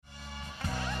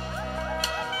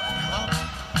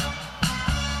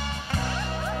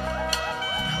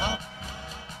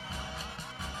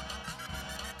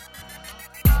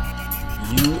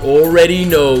already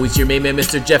know it's your main man,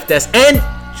 Mr. Jeff Dess, and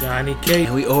Johnny K.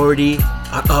 And we already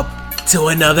are up to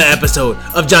another episode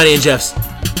of Johnny and Jeff's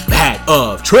Bag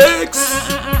of Tricks.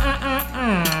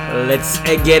 Let's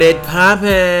get it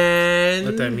poppin'.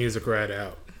 Let that music ride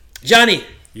out. Johnny.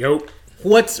 Yo.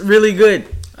 What's really good?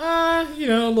 A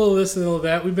little this and a little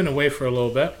that. We've been away for a little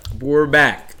bit. We're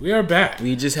back. We are back.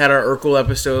 We just had our Urkel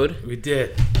episode. We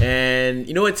did. And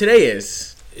you know what today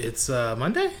is? It's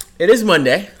Monday? It is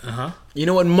Monday. Uh-huh. You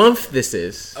know what month this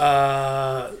is?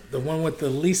 The one with the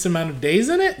least amount of days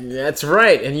in it? That's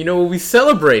right. And you know what we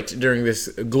celebrate during this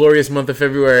glorious month of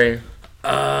February?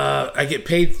 I get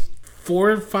paid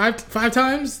five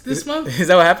times this month? Is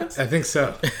that what happens? I think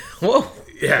so. Whoa.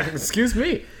 Yeah. Excuse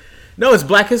me. No, it's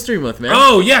Black History Month, man.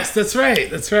 Oh, yes, that's right.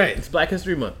 That's right. It's Black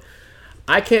History Month.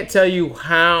 I can't tell you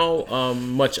how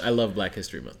much I love Black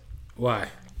History Month. Why?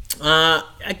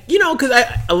 Because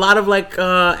a lot of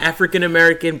African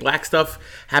American black stuff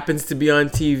happens to be on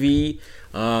TV.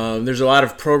 There's a lot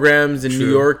of programs in New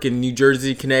York and New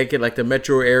Jersey, Connecticut, like the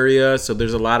metro area. So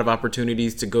there's a lot of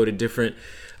opportunities to go to different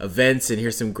events and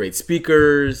hear some great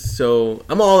speakers. So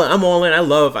I'm all in. I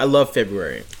love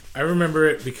February. I remember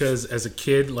it because as a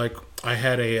kid, I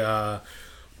had a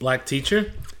black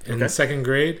teacher in the second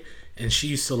grade, and she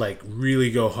used to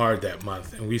really go hard that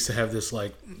month. And we used to have this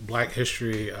Black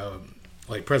History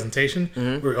presentation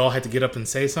where we all had to get up and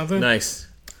say something. Nice.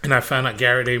 And I found out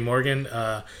Garrett A. Morgan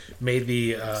made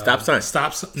the stop sign.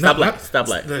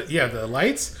 Stoplight. The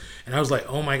lights. And I was like,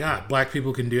 oh my God, black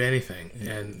people can do anything.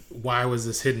 And why was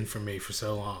this hidden from me for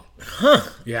so long? Huh.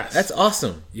 Yes. That's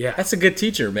awesome. Yeah. That's a good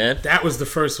teacher, man. That was the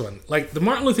first one. The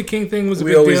Martin Luther King thing was a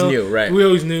big deal. We always deal. knew, right. We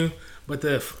always knew. But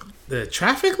the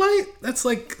traffic light, that's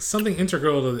something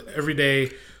integral to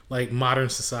everyday modern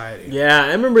society. Yeah,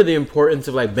 I remember the importance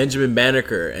of Benjamin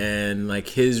Banneker and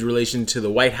his relation to the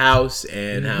White House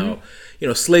and how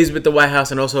slaves bit the White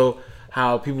House, and also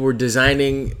how people were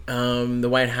designing the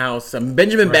White House.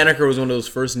 Benjamin Banneker was one of those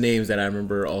first names that I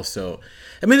remember also.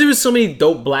 I mean, there was so many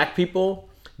dope black people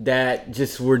that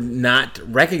just were not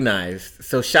recognized.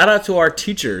 So shout out to our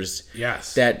teachers.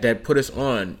 Yes. That put us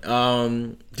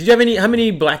on. Did you have how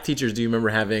many black teachers do you remember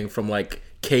having from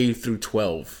K through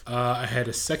 12? I had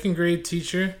a second grade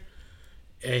teacher.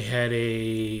 I had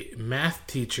a math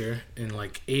teacher in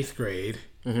 8th grade.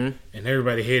 Mm-hmm. And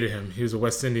everybody hated him. He was a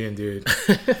West Indian dude.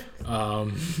 A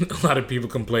lot of people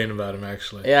complain about him,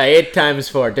 actually. Yeah, 8 times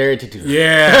 4, 32.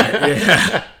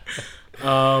 Yeah.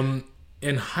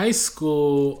 In high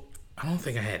school, I don't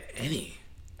think I had any.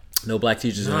 No black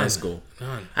teachers in high school.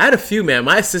 None. I had a few, man.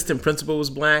 My assistant principal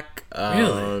was black.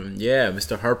 Really? Yeah,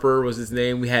 Mr. Harper was his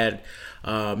name. We had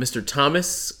Mr.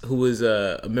 Thomas, who was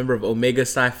a member of Omega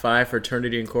Psi Phi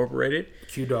Fraternity Incorporated.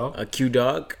 Q-Dog.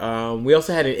 Q-Dog. We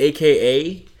also had an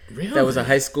AKA. Really? That was a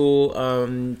high school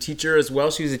teacher as well.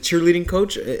 She was a cheerleading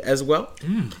coach as well.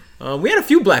 We had a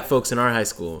few black folks in our high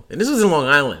school, and this was in Long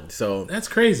Island. So that's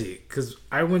crazy because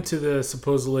I went to the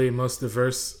supposedly most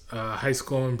diverse high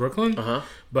school in Brooklyn,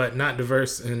 but not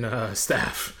diverse in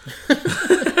staff.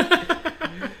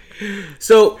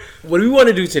 So what we want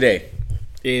to do today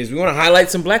is we want to highlight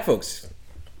some black folks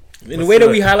in the way that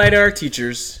we highlight our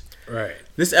teachers. Right.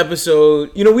 This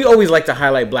episode, we always like to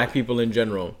highlight black people in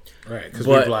general. Right, because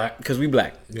we're black. Because we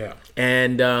black. Yeah.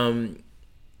 And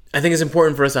I think it's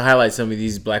important for us to highlight some of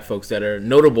these black folks that are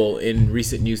notable in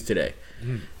recent news today.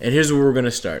 And here's where we're going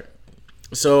to start.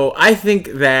 So I think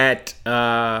that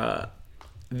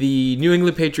the New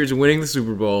England Patriots winning the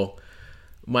Super Bowl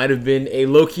might have been a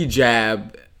low-key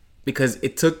jab because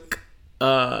it took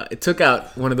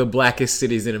out one of the blackest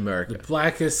cities in America. The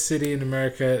blackest city in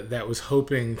America that was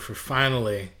hoping for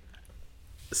finally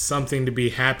something to be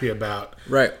happy about.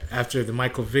 Right. After the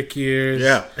Michael Vick years.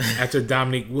 Yeah. After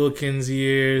Dominique Wilkins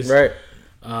years. Right.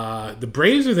 The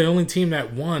Braves are the only team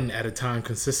that won at a time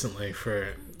consistently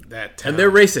for that town. And they're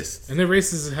racist. And they're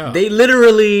racist as hell. They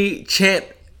literally chant.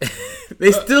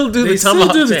 They still do the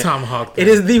tomahawk chant. The tomahawk thing. It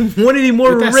is one of the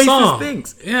more racist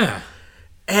things. Yeah.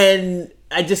 And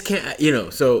I just can't,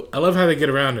 so. I love how they get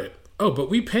around it. Oh,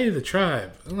 but we pay the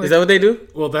tribe. Is that what they do?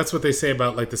 Well, that's what they say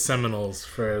about the Seminoles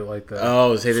for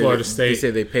the Florida State. They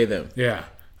say they pay them. Yeah.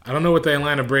 I don't know what the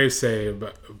Atlanta Braves say,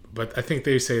 but I think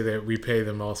they say that we pay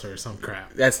them also or some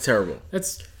crap. That's terrible.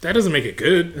 That doesn't make it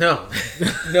good. No.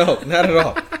 No, not at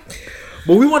all.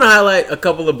 But we want to highlight a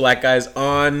couple of black guys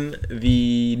on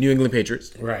the New England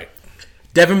Patriots. Right.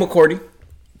 Devin McCourty.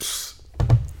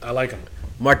 I like him.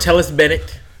 Martellus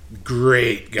Bennett.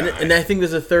 Great guy. And I think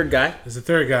there's a third guy. There's a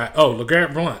third guy. Oh,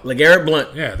 LeGarrette Blunt. LeGarrette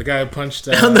Blunt. Yeah, the guy who punched.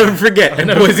 I'll never forget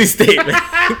at Boise State. Man.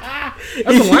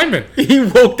 That's a lineman. He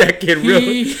woke that kid real.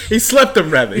 He slept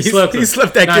him rather. He slept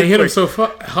that kid. He hit him so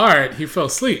hard he fell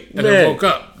asleep and then woke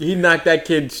up. He knocked that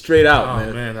kid straight out.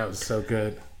 Oh man, that was so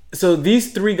good. So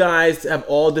these three guys have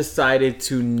all decided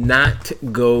to not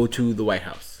go to the White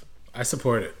House. I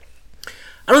support it.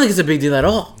 I don't think it's a big deal at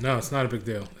all. No, it's not a big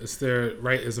deal. It's their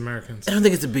right as Americans. I don't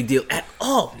think it's a big deal at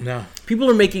all. No. People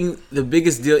are making the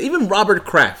biggest deal. Even Robert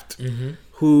Kraft,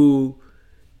 who,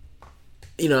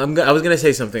 I was going to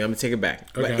say something. I'm going to take it back.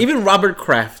 Okay. But even Robert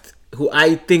Kraft, who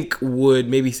I think would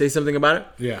maybe say something about it.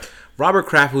 Yeah. Robert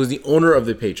Kraft, who was the owner of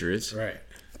the Patriots, right,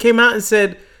 came out and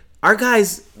said, our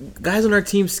guys on our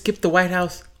team skip the White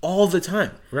House all the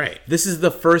time. Right. This is the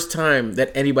first time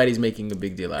that anybody's making a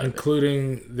big deal out of it.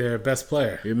 Including their best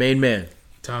player. Your main man.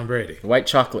 Tom Brady. White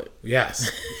chocolate.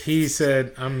 Yes. He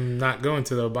said, I'm not going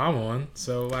to the Obama one,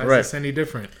 so why is this any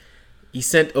different? He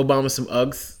sent Obama some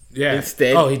Uggs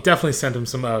instead. Oh, he definitely sent him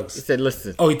some Uggs. He said,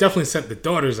 listen. Oh, he definitely sent the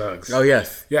daughters Uggs. Oh,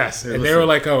 yes. Yes. And they were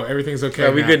like, oh, everything's okay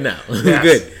now. We good now. We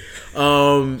good.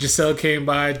 Giselle came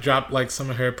by, dropped like some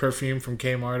of her perfume from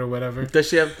Kmart or whatever. Does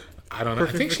she have? I don't know.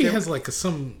 I think she has like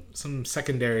some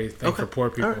secondary thing for poor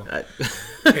people. Right.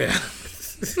 Yeah.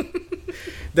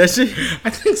 Does she? I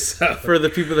think so. For the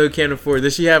people who can't afford,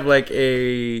 does she have like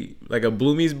a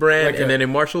Bloomies brand and then a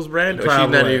Marshalls brand, or she's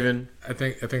not even? I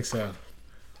think so.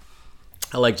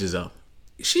 I like Giselle.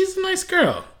 She's a nice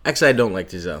girl. Actually, I don't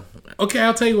like Giselle. Okay,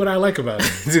 I'll tell you what I like about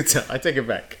her. I take it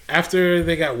back. After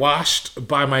they got washed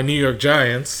by my New York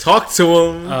Giants, talk to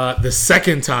them. The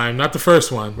second time, not the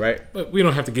first one, right? But we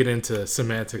don't have to get into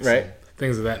semantics, right? And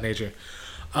things of that nature.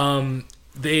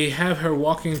 They have her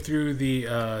walking through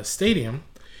the stadium,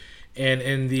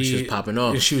 and she was popping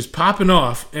off. She was popping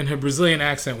off in her Brazilian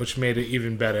accent, which made it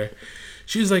even better.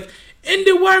 She was like, "And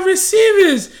the wide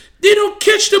receivers, they don't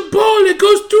catch the ball; it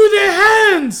goes through their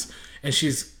hands." And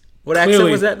she's what accent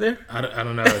was that there? I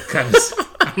don't know.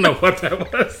 I don't know what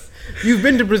that was. You've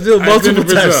been to Brazil multiple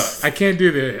times. I can't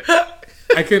do that.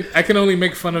 I can only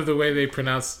make fun of the way they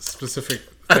pronounce specific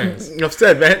things. Enough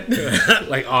said, man.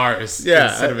 Like R's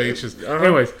instead of H's.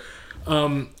 Anyways,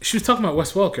 she was talking about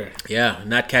Wes Welker. Yeah,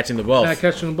 not catching the ball. Not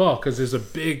catching the ball because there's a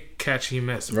big catch he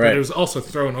missed. Right. But it was also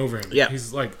thrown over him. Yeah.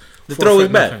 He's like, the throw was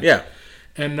bad. Yeah.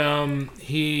 And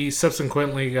he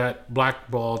subsequently got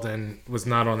blackballed and was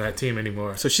not on that team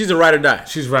anymore. So she's a ride or die.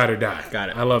 She's ride or die. Got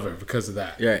it. I love her because of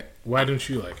that. Right. Why don't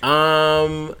you like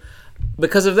her?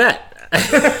 Because of that.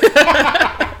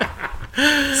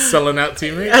 Selling out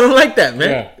teammates? I don't like that, man.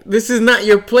 Yeah. This is not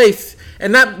your place.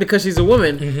 And not because she's a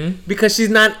woman, because she's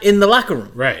not in the locker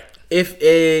room. Right.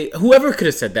 Whoever could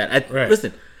have said that. Right.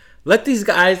 Listen, let these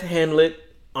guys handle it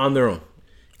on their own.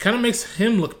 Kind of makes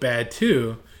him look bad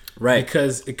too. Right.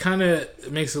 Because it kind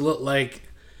of makes it look like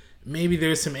maybe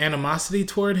there's some animosity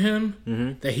toward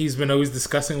him that he's been always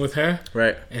discussing with her.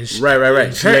 Right. And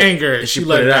right. Her anger, she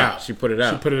let it out. She put it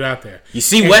out. She put it out there. You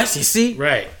see, Wes? You see?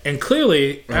 Right. And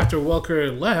clearly, after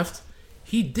Welker left,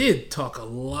 he did talk a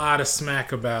lot of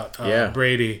smack about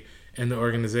Brady and the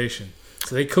organization.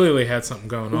 So they clearly had something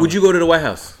going on. Would you go to the White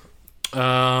House?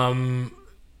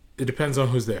 It depends on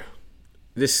who's there.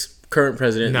 This current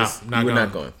president? No,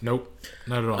 not going. Nope.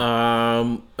 Not at all.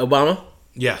 Obama?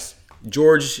 Yes.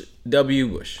 George W.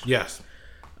 Bush? Yes.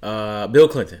 Bill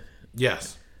Clinton?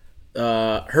 Yes.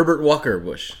 Herbert Walker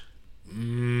Bush? I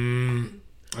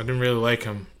didn't really like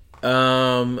him.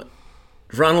 Ronald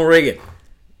Reagan?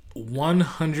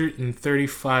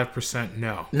 135%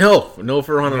 no. No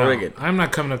for Ronald Reagan. I'm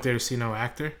not coming up there to see no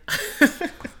actor.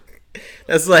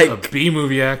 That's like a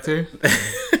B-movie actor.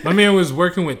 My man was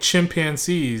working with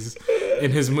chimpanzees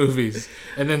in his movies,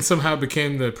 and then somehow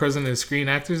became the president of the Screen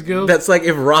Actors Guild. That's like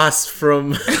if Ross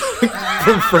from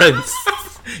Friends,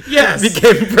 yes,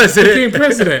 became president.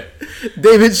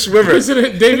 David Schwimmer.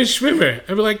 President David Schwimmer.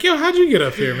 I'd be like, yo, how'd you get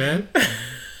up here, man?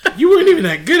 You weren't even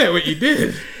that good at what you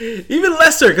did. Even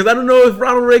lesser, because I don't know if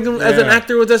Ronald Reagan as an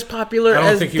actor was as popular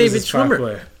as David Schwimmer.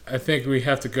 Popular. I think we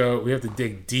have to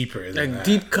dig deeper than that.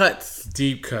 Deep cuts.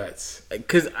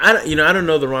 Because I don't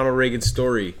know the Ronald Reagan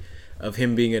story of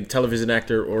him being a television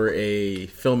actor or a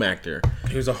film actor.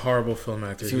 He was a horrible film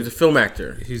actor. He was a film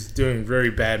actor. He's doing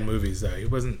very bad movies, though. He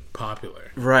wasn't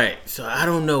popular. Right. So I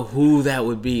don't know who that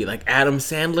would be. Like Adam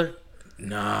Sandler?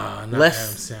 Nah, not Adam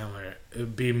Sandler. It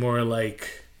would be more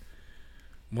like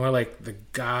the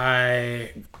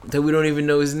guy that we don't even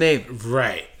know his name.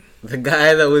 Right. The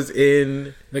guy that was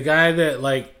in... The guy that,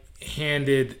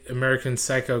 handed American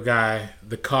Psycho guy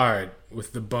the card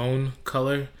with the bone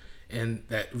color and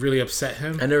that really upset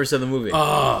him. I never saw the movie.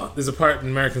 Oh, there's a part in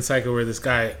American Psycho where this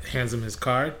guy hands him his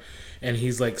card, and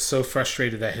he's like so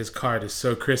frustrated that his card is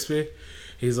so crispy.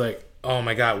 He's like, "Oh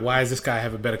my god, why does this guy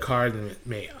have a better card than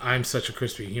me? I'm such a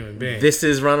crispy human being." This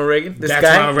is Ronald Reagan. That's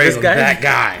Ronald Reagan. That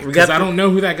guy. Because I don't know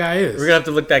who that guy is. We're gonna have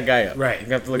to look that guy up. Right. We're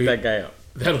gonna have to look that guy up.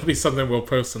 That'll be something we'll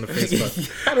post on the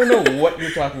Facebook. I don't know what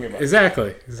you're talking about.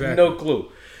 Exactly. No clue.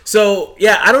 So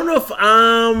yeah, I don't know if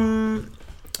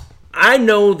I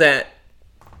know that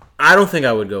I don't think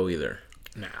I would go either.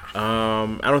 Nah.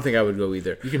 I don't think I would go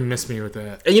either. You can miss me with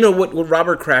that. And you know what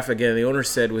Robert Kraft, again, the owner,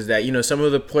 said was that, you know, some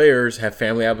of the players have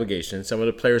family obligations. Some of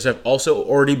the players have also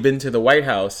already been to the White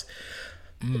House,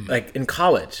 like in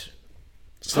college.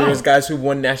 So there's guys who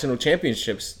won national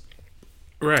championships,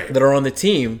 right, that are on the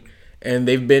team, and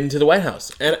they've been to the White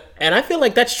House. And I feel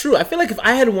like that's true. I feel like if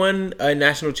I had won a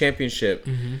national championship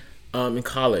in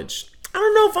college, I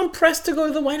don't know if I'm pressed to go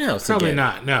to the White House. Probably again.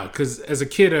 not. No, because as a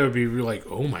kid, I would be like,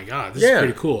 "Oh my god, this is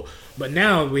pretty cool." But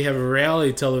now we have a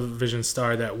reality television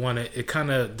star that won it. It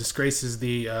kind of disgraces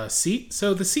the seat,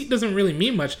 so the seat doesn't really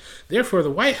mean much. Therefore,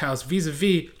 the White House,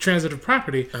 vis-a-vis transitive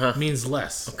property, means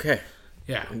less. Okay.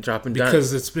 Yeah, Dropping down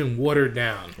because it's been watered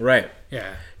down. Right.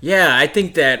 Yeah. Yeah, I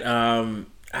think that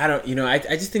I don't. You know, I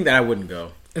just think that I wouldn't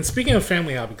go. And speaking of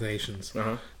family obligations,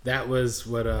 that was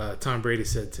what Tom Brady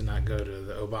said to not go to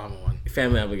the Obama one.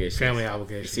 Family obligations. Family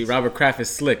obligations. See, Robert Kraft is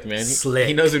slick, man. Slick.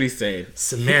 He knows what he's saying.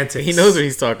 Semantics. He knows what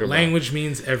he's talking about. Language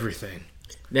means everything.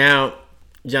 Now,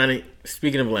 Johnny,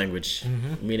 speaking of language,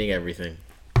 meaning everything,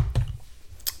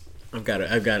 I've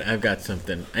got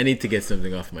something. I need to get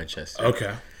something off my chest.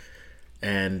 Okay.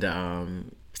 And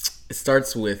it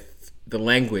starts with the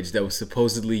language that was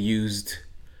supposedly used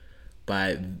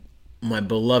by my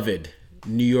beloved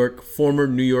former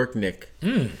New York Knick,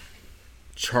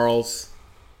 Charles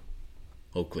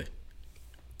Oakley.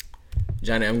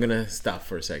 Johnny, I'm gonna stop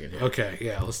for a second here. Okay,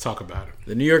 yeah, let's talk about it.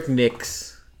 The New York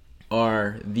Knicks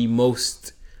are the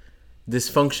most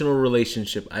dysfunctional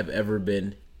relationship I've ever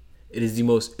been. It is the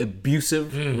most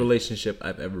abusive relationship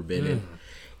I've ever been in.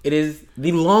 It is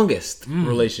the longest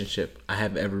relationship I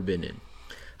have ever been in.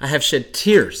 I have shed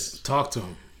tears. Talk to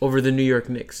him. Over the New York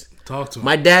Knicks. Talk to him.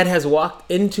 My dad has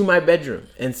walked into my bedroom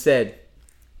and said,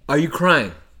 "Are you crying?"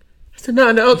 I said,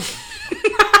 No, no,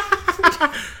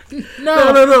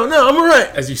 I'm all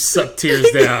right. As you suck tears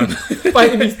down.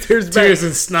 Fighting these tears back. Tears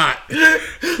and snot. I'm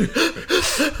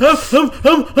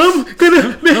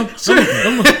gonna make sure.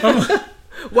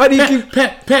 Why do you keep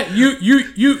Pat, you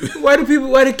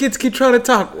Why do kids keep trying to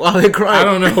talk while they cry? I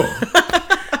don't know.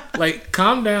 Like,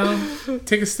 calm down,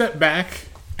 take a step back,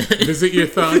 visit your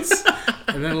thoughts,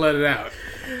 and then let it out.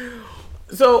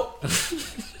 So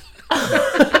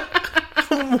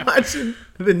I'm watching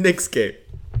the Knicks game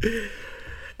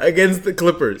against the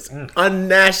Clippers on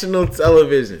national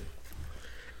television.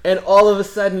 And all of a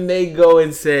sudden they go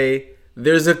and say,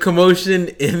 "There's a commotion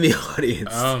in the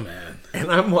audience." Oh, man.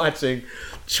 And I'm watching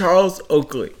Charles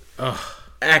Oakley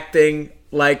acting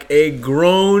like a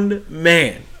grown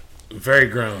man. Very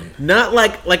grown. Not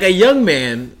like a young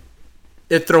man.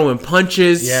 They're throwing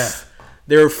punches. Yeah.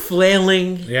 They're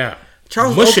flailing. Yeah.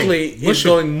 Charles Oakley is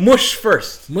going mush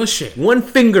first. Mushing. One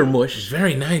finger mush.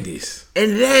 Very 90s.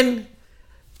 And then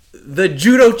the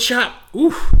judo chop.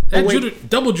 Oof. That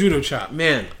double judo chop.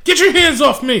 Man. Get your hands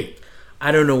off me.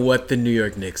 I don't know what the New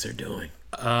York Knicks are doing.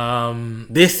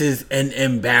 This is an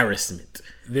embarrassment.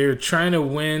 They're trying to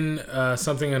win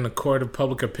something in the court of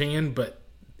public opinion, but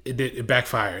it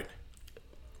backfired.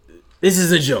 This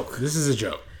is a joke. This is a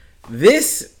joke.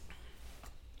 This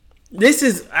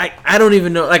is I don't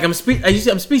even know. Like I'm speechless.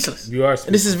 You are speechless.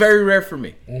 And this is very rare for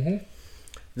me.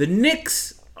 The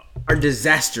Knicks are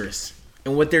disastrous,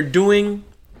 and what they're doing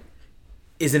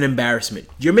is an embarrassment.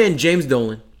 Your man James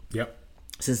Dolan,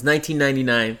 since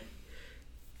 1999,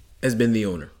 has been the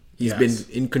owner. He's been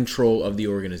in control of the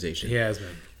organization. He has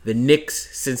been. The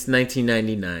Knicks since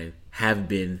 1999 have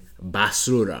been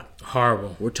basura.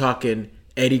 Horrible. We're talking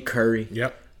Eddie Curry.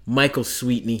 Michael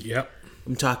Sweetney.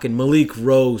 I'm talking Malik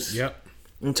Rose.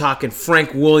 I'm talking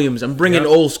Frank Williams. I'm bringing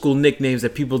old school nicknames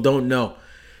that people don't know.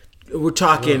 We're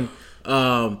talking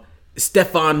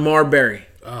Stephon Marbury.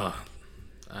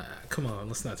 Come on,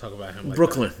 let's not talk about him. Like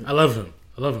Brooklyn. That. I love him.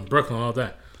 Brooklyn, all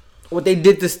that. What they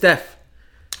did to Steph.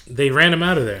 They ran him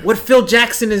out of there. What Phil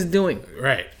Jackson is doing.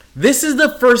 Right. This is the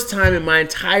first time in my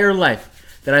entire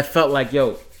life that I felt like,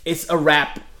 yo, it's a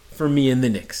wrap for me in the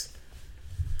Knicks.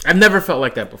 I've never felt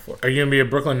like that before. Are you going to be a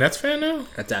Brooklyn Nets fan now?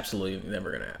 That's absolutely never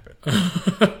going to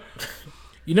happen.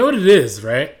 You know what it is,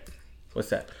 right? What's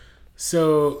that?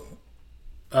 So,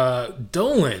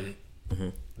 Dolan,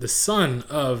 the son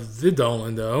of the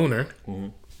Dolan, the owner,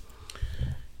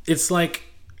 it's like,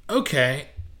 okay,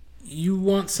 you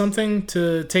want something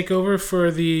to take over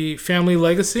for the family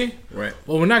legacy? Right.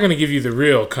 Well, we're not going to give you the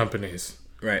real companies.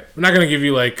 Right. We're not going to give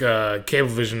you like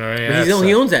Cablevision or anything.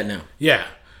 He owns that now. Yeah.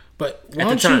 But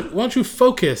why don't you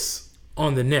focus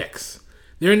on the Knicks?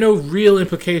 There are no real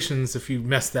implications if you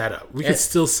mess that up. We could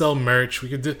still sell merch. We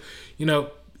could do,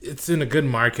 it's in a good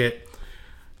market.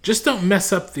 Just don't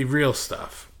mess up the real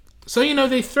stuff. So,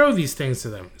 they throw these things to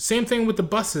them. Same thing with the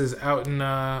buses out in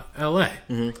L.A.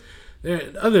 Mm-hmm. There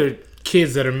are other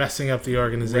kids that are messing up the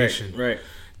organization. Right.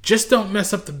 Just don't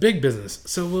mess up the big business.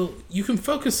 So, you can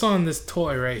focus on this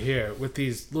toy right here with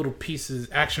these little pieces,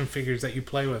 action figures that you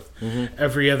play with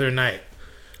every other night.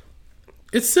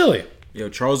 It's silly. Yo,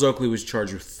 Charles Oakley was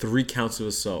charged with 3 counts of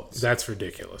assault. That's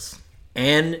ridiculous.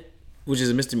 Which is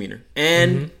a misdemeanor.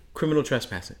 And criminal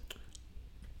trespassing.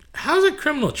 How's it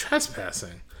criminal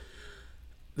trespassing?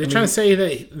 They're trying to say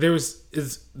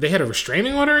that they had a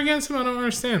restraining order against him? I don't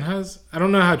understand. I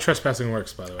don't know how trespassing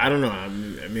works, by the way. I don't know. I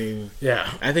mean...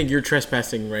 Yeah. I think you're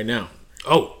trespassing right now.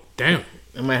 Oh, damn.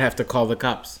 I might have to call the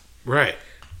cops. Right.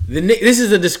 This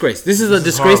is a disgrace. This is a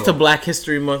disgrace to Black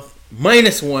History Month.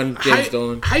 -1, James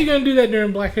Dolan. How you going to do that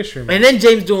during Black History Month? And then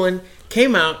James Dolan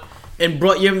came out and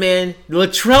brought your man,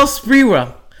 Latrell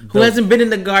Sprewell, who hasn't been in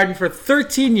the Garden for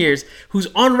 13 years, who's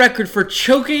on record for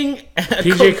choking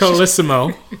PJ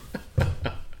Colissimo.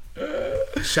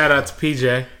 Shout out to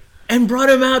PJ. And brought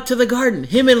him out to the Garden.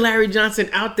 Him and Larry Johnson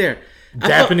out there.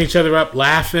 Dapping each other up,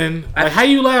 laughing. How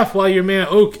you laugh while your man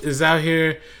Oak is out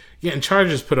here getting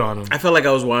charges put on him? I felt like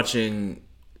I was watching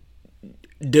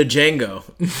the Django.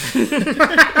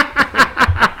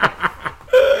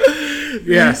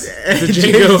 Yes, the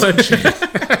Django Unchained.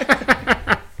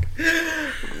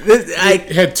 I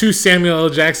had 2 Samuel L.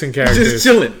 Jackson characters just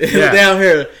chilling down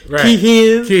here. Right.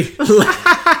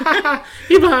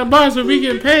 He behind bars, but we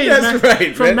getting paid. That's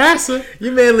right, from Massa.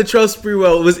 Your man Latrell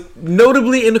Sprewell was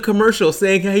notably in a commercial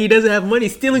saying how he doesn't have money,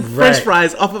 stealing French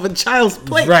fries off of a child's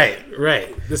plate.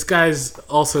 Right. This guy's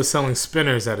also selling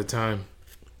spinners at a time.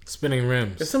 Spinning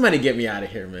rims. Somebody get me out of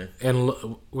here, man. And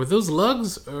were those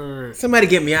lugs or somebody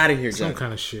get me out of here, some John.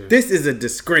 kind of shit? This is a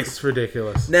disgrace. It's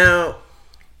ridiculous. Now,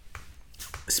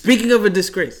 speaking of a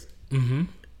disgrace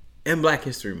and Black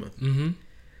History Month,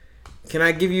 can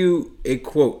I give you a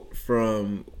quote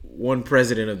from one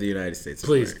president of the United States?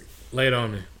 Please, lay it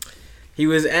on me. He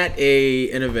was at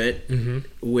an event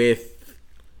with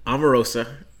Omarosa.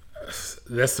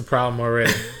 That's the problem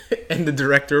already. And the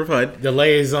director of HUD. The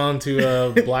liaison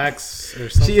to blacks or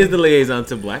something. She is the liaison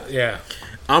to black. Yeah.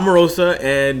 Omarosa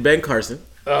and Ben Carson.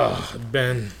 Oh,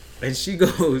 Ben. And she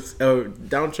goes,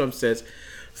 Donald Trump says,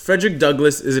 Frederick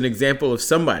Douglass is an example of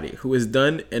somebody who has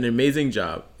done an amazing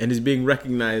job and is being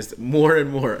recognized more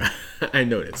and more. I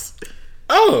notice.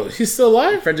 Oh, he's still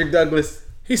alive? Frederick Douglass.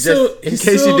 In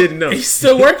case you didn't know. He's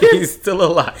still working? He's still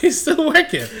alive. He's still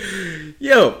working.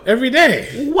 Yo. Every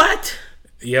day. What?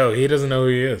 Yo, he doesn't know who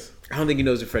he is. I don't think he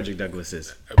knows who Frederick Douglass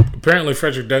is. Apparently,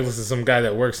 Frederick Douglass is some guy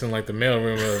that works in like the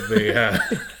mailroom of the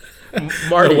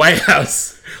the White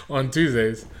House on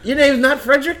Tuesdays. Your name's not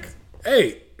Frederick?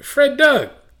 Hey, Fred Doug.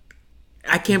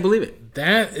 I can't believe it.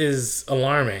 That is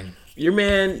alarming. Your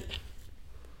man,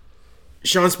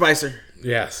 Sean Spicer.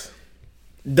 Yes.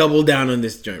 Double down on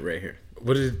this joint right here.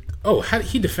 How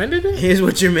he defended it? Here's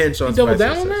what your man Sean Spicer doubled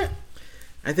down says. on that?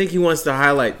 I think he wants to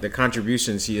highlight the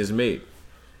contributions he has made.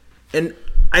 And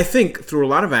I think through a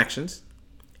lot of actions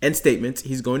and statements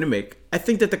he's going to make, I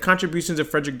think that the contributions of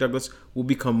Frederick Douglass will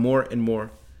become more and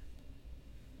more.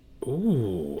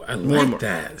 Ooh, I like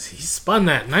that. He spun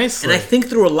that nicely. And I think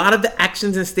through a lot of the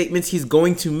actions and statements he's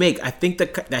going to make, I think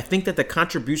that the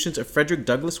contributions of Frederick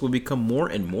Douglass will become more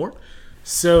and more.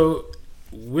 So,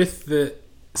 with the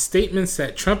statements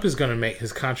that Trump is going to make,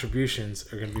 his contributions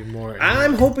are going to be more.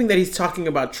 I'm hoping that he's talking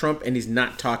about Trump and he's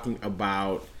not talking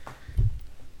about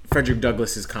Frederick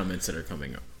Douglass's comments that are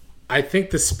coming up. I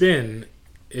think the spin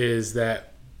is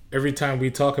that every time we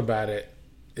talk about it,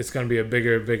 it's going to be a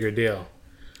bigger deal.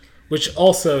 Which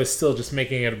also is still just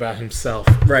making it about himself.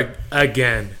 Right.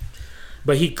 Again.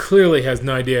 But he clearly has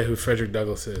no idea who Frederick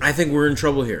Douglass is. I think we're in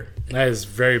trouble here. That is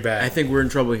very bad. I think we're in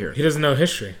trouble here. He doesn't know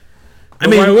history. I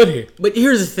mean, why would he? But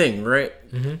here's the thing, right?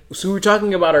 Mm-hmm. So we were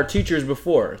talking about our teachers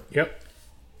before. Yep.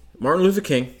 Martin Luther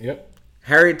King. Yep.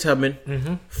 Harriet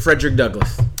Tubman. Frederick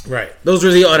Douglass. Right. Those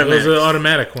were the automatic. Those are the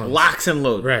automatic ones. Locks and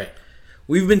load. Right.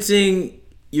 We've been seeing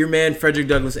your man Frederick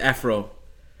Douglass afro.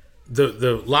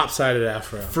 The lopsided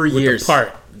afro. For years. The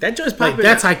part. That joint's popping.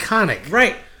 That's iconic.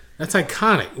 Right. That's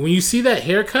iconic. When you see that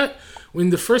haircut, when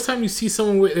the first time you see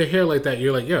someone with their hair like that,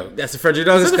 you're like, yo, That's the Frederick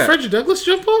Douglass is that the cut. Frederick Douglass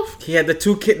jump off? He had the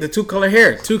two color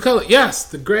hair. Two color, yes,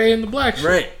 the gray and the black shit.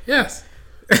 Right. Yes.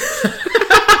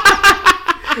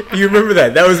 You remember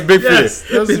that? That was big Yes,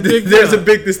 for you. that was a big There's a deal.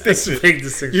 big distinction. Big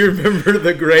distinction. You remember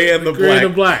the gray and the Gray black.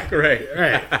 and the black. Right.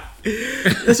 Right.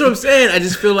 That's what I'm saying. I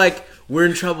just feel like we're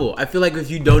in trouble. I feel like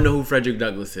if you don't know who Frederick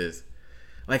Douglass is,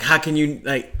 like, how can you,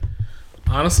 like...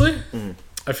 Honestly,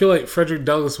 I feel like Frederick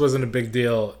Douglass wasn't a big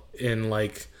deal in,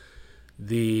 like,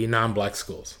 the non-black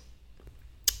schools.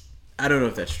 I don't know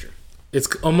if that's true. It's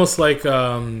almost like,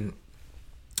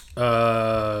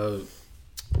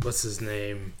 what's his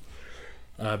name?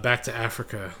 Back to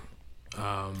Africa.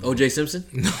 O.J. Simpson?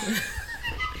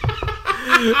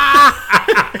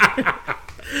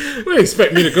 What do you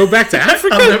expect me to go back to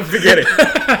Africa? I'll never forget it.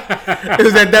 It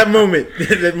was at that moment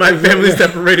that my family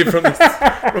separated from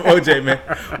OJ, man.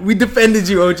 We defended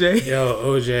you, OJ. Yo,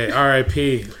 OJ,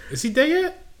 R.I.P. Is he dead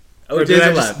yet? OJ's Did I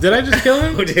alive. did I just kill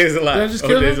him? OJ is alive. Did I just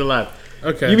kill OJ's him? alive.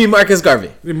 Okay. You mean Marcus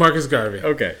Garvey? Marcus Garvey.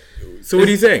 Okay. So what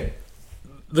are you saying?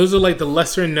 Those are like the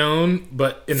lesser known,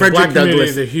 but in the Frederick black community,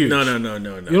 Douglass. they're huge. No.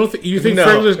 You don't think you think No,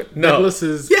 Frederick no. Douglass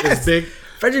is big?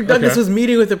 Frederick Douglass Okay. was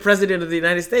meeting with the president of the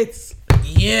United States.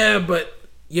 Yeah, but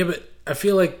I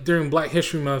feel like during Black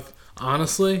History Month,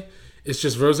 honestly, it's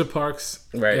just Rosa Parks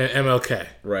Right. and MLK.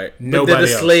 Right. Nobody But they're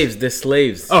the else. slaves. They're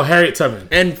slaves. Oh, Harriet Tubman.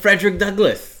 And Frederick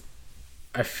Douglass.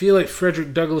 I feel like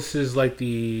Frederick Douglass is like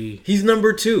the. He's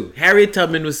number 2. Harriet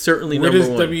Tubman was certainly Where number does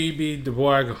 1. W.E.B. Du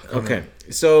Bois go? Okay.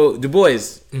 So Du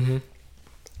Bois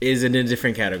is in a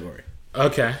different category.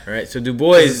 Okay. All right. So Du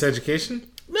Bois. Is this education?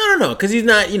 No. Because he's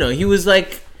not, he was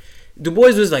like. Du Bois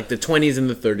was like the 20s and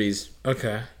the 30s.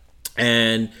 Okay.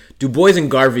 And Du Bois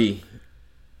and Garvey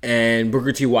and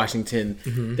Booker T. Washington,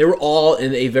 they were all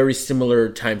in a very similar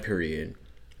time period.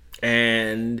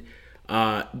 And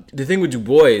the thing with Du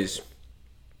Bois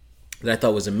that I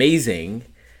thought was amazing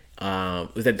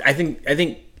was that I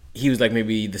think he was like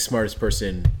maybe the smartest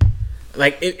person.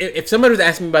 Like if somebody was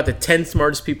asking me about the 10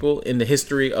 smartest people in the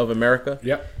history of America,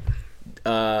 Yep.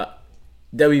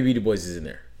 W.B. Du Bois is in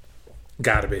there.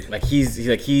 Gotta be. Like he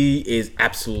is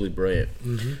absolutely brilliant.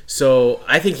 So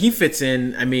I think he fits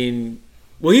in. I mean,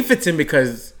 well, he fits in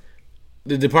because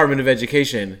the Department of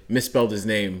Education misspelled his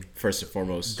name first and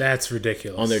foremost That's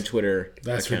ridiculous. on their Twitter.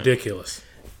 That's account. ridiculous.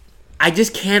 I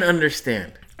just can't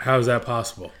understand. How is that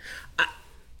possible?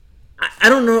 I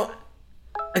don't know.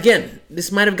 Again,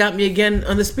 this might have got me again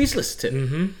on the speechless tip.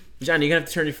 John, you're gonna have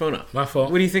to turn your phone off. My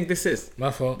fault. What do you think this is? My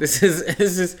fault. This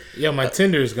is. Yo, my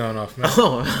Tinder's gone off, man.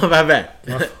 Oh, my bad.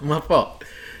 My fault.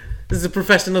 This is a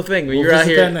professional thing. When We'll you're out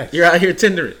visit here, that next. you're out here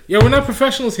Tindering. Yo, we're not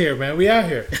professionals here, man. We out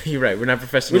here. You're right. We're not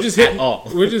professionals We're just hitting. at all.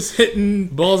 We're just hitting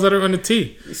balls that are on the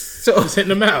tee. So Just hitting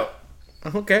them out.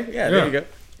 okay, yeah, there you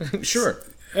go. Sure.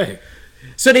 Hey,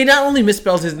 So they not only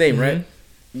misspelled his name, right?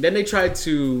 Then they tried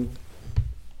to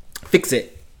fix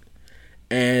it,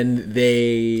 and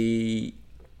they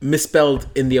misspelled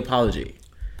in the apology.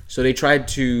 So they tried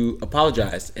to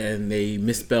apologize, and they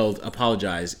misspelled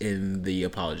apologize in the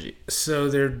apology. so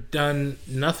they're done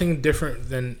nothing different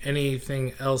than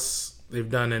anything else they've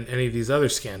done in any of these other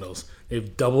scandals.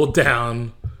 They've doubled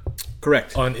down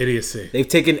Correct. on idiocy. They've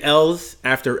taken L's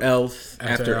after L's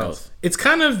after Else. L's. It's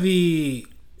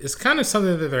kind of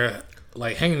something that they're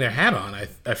like hanging their hat on.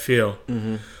 I feel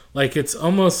like it's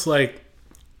almost like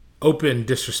open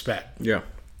disrespect. Yeah.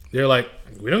 They're like,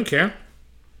 we don't care.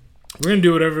 We're gonna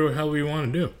do whatever the hell we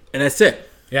want to do. And that's it.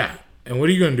 Yeah. And what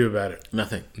are you gonna do about it?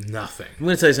 Nothing. Nothing. I'm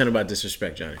going to tell you something about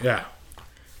disrespect, Johnny. Yeah.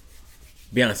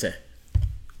 Beyonce.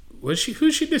 Who's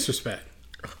she disrespect?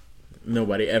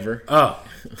 Nobody ever. Oh,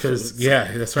 because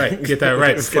yeah, that's right. Get that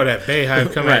right before that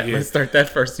Bayhive come at you. Let's start that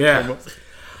first. and Yeah. foremost.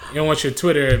 You don't want your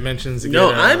Twitter mentions to No,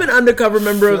 get, I'm an undercover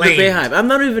member of the flamed. Bayhive.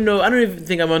 I don't even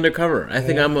think I'm undercover. I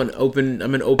think I'm an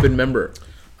open member.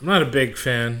 I'm not a big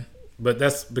fan, but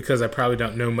that's because I probably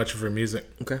don't know much of her music.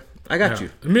 Okay. I got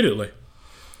you. Immediately.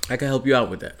 I can help you out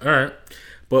with that. All right.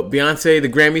 But Beyonce, the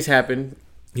Grammys happened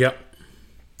Yep.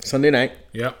 Sunday night.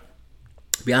 Yep.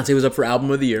 Beyonce was up for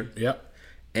Album of the Year, Yep.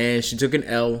 and she took an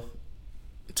L.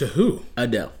 To who?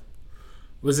 Adele.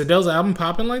 Was Adele's album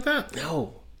popping like that?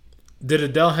 No. Did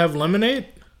Adele have Lemonade?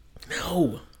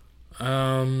 No.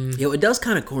 Yo, Adele's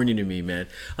kind of corny to me, man.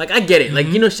 Like, I get it. Like,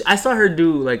 I saw her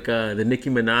do, like, the Nicki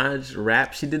Minaj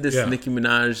rap. She did this Nicki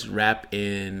Minaj rap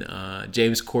in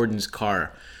James Corden's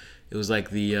car. It was like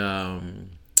the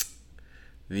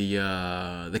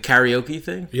karaoke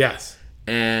thing. Yes.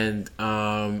 And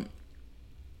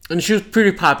she was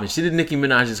pretty popping. She did Nicki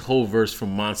Minaj's whole verse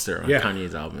from Monster on Yeah.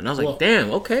 Kanye's album. And I was like, Well-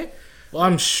 damn, okay. Well,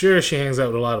 I'm sure she hangs out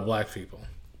with a lot of black people.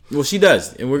 Well, she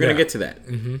does, and we're gonna get to that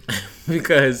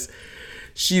because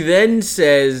she then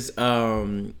says.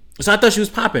 So I thought she was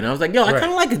popping. I was like, yo, I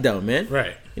kind of like Adele, man.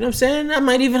 Right. You know what I'm saying? I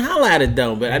might even holla at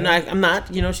Adele, but I'm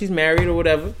not. You know, she's married or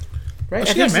whatever. Right? Oh,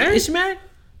 she got married? Is she married?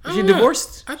 Is she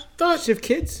divorced? I thought Does she have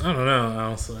kids? I don't know,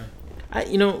 honestly.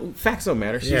 Facts don't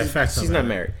matter. She's not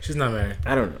married. She's not married.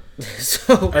 I don't know.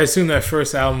 So I assume that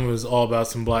first album was all about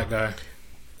some black guy.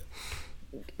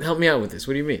 help me out with this.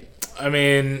 What do you mean? I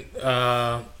mean,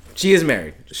 She is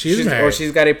married. She's married. Or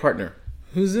she's got a partner.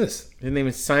 Who's this? His name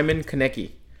is Simon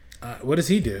Konecki. What does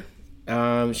he do?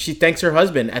 She thanks her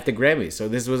husband at the Grammys. So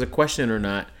this was a question or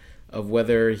not of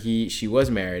whether she was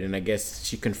married, and I guess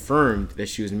she confirmed that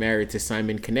she was married to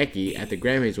Simon Konecki at the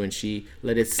Grammys when she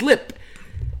let it slip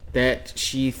that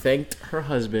she thanked her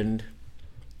husband.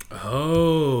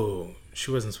 Oh,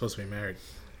 she wasn't supposed to be married.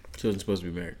 She wasn't supposed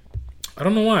to be married. I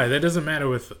don't know why. That doesn't matter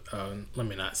with. Let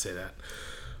me not say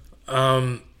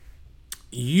that.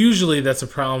 Usually, that's a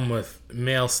problem with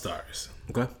male stars.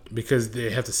 Okay. Because they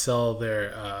have to sell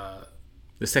their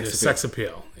sex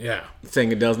appeal. Yeah.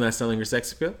 Saying Adele's not selling her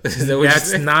sex appeal? Is that what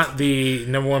That's not the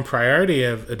number one priority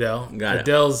of Adele. Got it.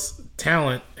 Adele's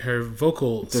talent, her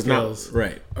vocal skills,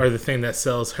 are the thing that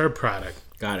sells her product.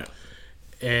 Got it.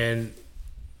 And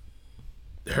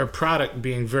her product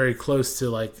being very close to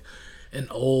like an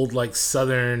old like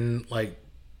southern like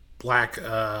black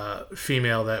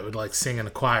female that would like sing in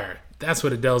a choir. That's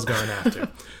what Adele's going after.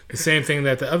 The same thing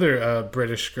that the other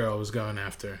British girl was going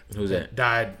after. Who's that?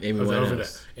 Died. Amy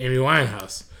Winehouse. Amy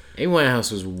Winehouse. Amy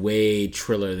Winehouse was way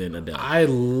triller than Adele. I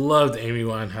loved Amy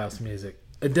Winehouse music.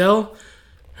 Adele,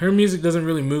 her music doesn't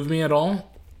really move me at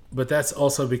all, but that's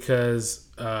also because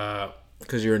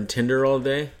you're on Tinder all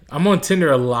day? I'm on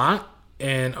Tinder a lot,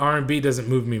 and R&B doesn't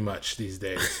move me much these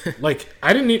days. Like,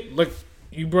 I didn't need, like,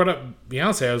 you brought up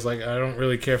Beyonce. I was like, I don't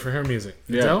really care for her music.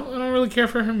 Adele, I don't really care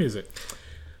for her music.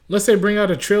 Unless they bring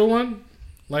out a trill one,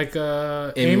 like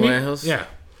Amy Winehouse? Yeah.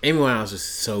 Amy Winehouse is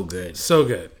so good. So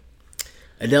good.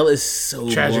 Adele is so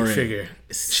tragic boring. figure.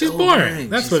 So She's boring.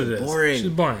 That's what it is. Boring. She's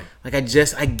boring. Like I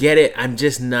get it. I'm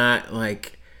just not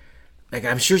like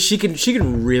I'm sure she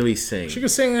can really sing. She can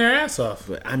sing her ass off.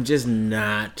 But I'm just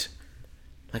not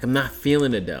I'm not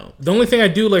feeling Adele. The only thing I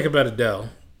do like about Adele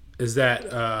is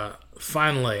that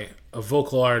finally a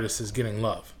vocal artist is getting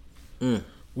love.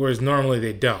 Whereas normally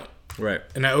they don't. Right.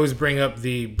 And I always bring up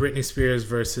the Britney Spears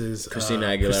versus Christina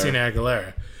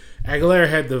Aguilera. Aguilera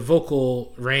had the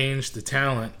vocal range, the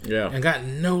talent, and got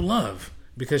no love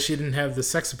because she didn't have the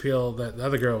sex appeal that the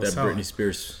other girl was selling. Britney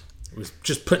Spears was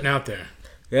just putting out there.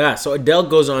 Yeah, so Adele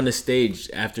goes on the stage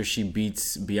after she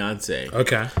beats Beyonce.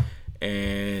 Okay.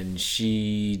 And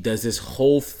she does this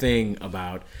whole thing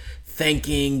about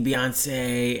thanking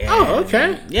Beyonce. And,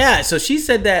 okay. Yeah, so she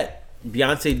said that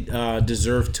Beyonce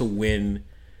deserved to win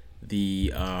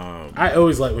the... I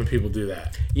always like when people do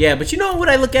that. Yeah, but you know what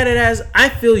I look at it as? I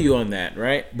feel you on that,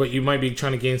 right? But you might be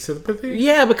trying to gain sympathy?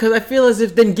 Yeah, because I feel as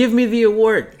if then give me the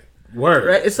award. Word.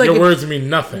 Right? It's like your words mean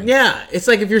nothing. Yeah, it's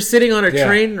like if you're sitting on a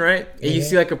train, right? And you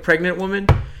see like a pregnant woman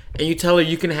and you tell her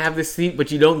you can have this seat,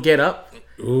 but you don't get up.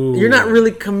 Ooh. You're not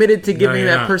really committed to giving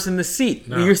that person the seat.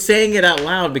 No. You're saying it out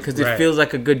loud because it feels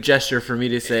like a good gesture for me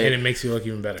to say. And it makes you look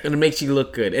even better. And it makes you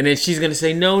look good. And then she's going to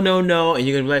say, no, no, no. And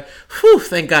you're going to be like, whew,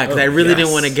 thank God, because I really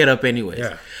didn't want to get up anyways.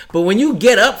 Yeah. But when you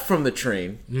get up from the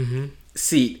train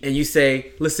seat and you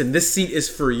say, listen, this seat is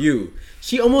for you.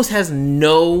 She almost has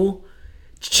her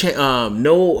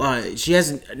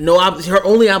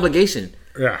only obligation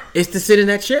is to sit in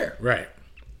that chair. Right.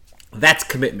 That's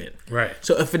commitment. Right.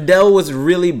 So if Adele was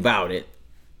really about it,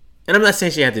 and I'm not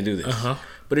saying she had to do this,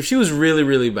 but if she was really,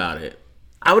 really about it,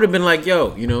 I would have been like, yo,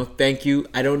 thank you.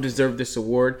 I don't deserve this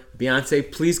award. Beyonce,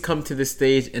 please come to the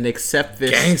stage and accept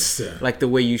this. Gangster. Like the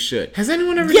way you should. Has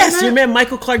anyone ever Yes, done that? Your man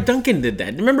Michael Clark Duncan did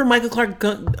that. Remember Michael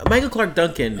Clark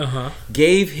Duncan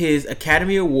gave his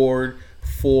Academy Award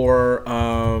for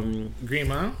Green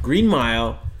Mile? Green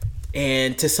Mile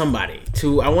and to somebody.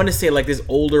 I want to say like this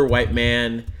older white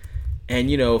man.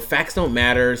 And, facts don't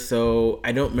matter, so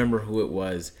I don't remember who it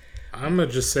was. I'm going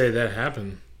to just say that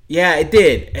happened. Yeah, it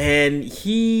did. And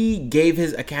he gave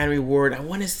his Academy Award, I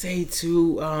want to say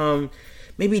to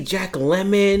maybe Jack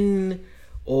Lemmon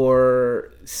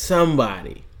or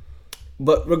somebody.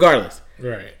 But regardless.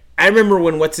 Right. I remember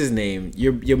when, what's his name?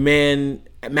 Your man,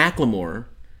 Macklemore,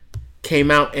 came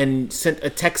out and sent a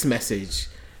text message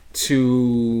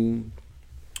to...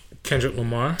 Kendrick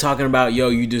Lamar talking about, yo,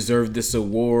 you deserve this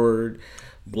award,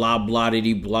 blah blah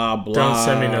diddy blah blah. Don't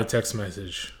send me no text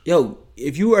message. Yo,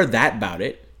 if you are that about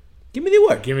it, give me the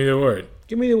award. Give me the award.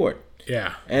 Give me the award.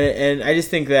 Yeah. And I just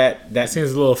think that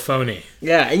seems a little phony.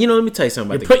 Yeah, and let me tell you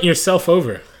something about You're putting yourself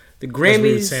over. The As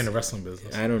we would Grammys. say in the wrestling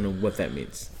business. I don't know what that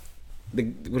means.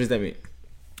 What does that mean?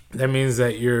 That means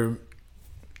that you're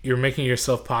making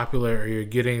yourself popular, or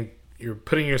you're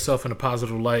putting yourself in a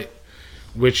positive light,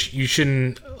 which you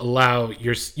shouldn't allow.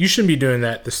 You shouldn't be doing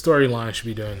that. The storyline should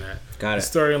be doing that. Got it.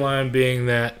 The storyline being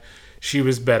that she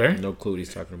was better. No clue what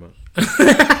he's talking about. Go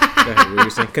ahead, what were you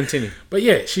saying? Continue. But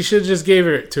yeah, she should have just gave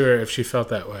it to her if she felt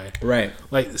that way. Right.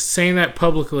 Like, saying that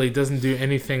publicly doesn't do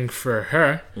anything for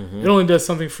her. It only does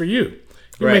something for you.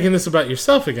 You're Right. making this about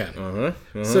yourself again.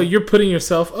 Uh-huh. So you're putting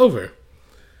yourself over.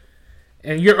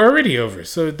 And you're already over,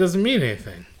 so it doesn't mean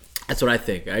anything. That's what I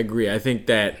think. I agree. I think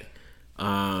that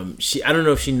she. I don't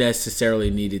know if she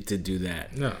necessarily needed to do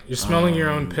that. No, you're smelling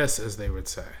your own piss, as they would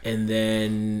say. And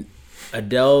then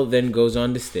Adele then goes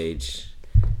on the stage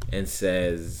and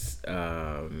says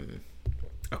a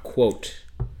quote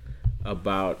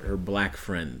about her black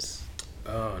friends.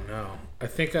 Oh no, I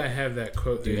think I have that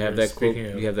quote. Do you have that quote?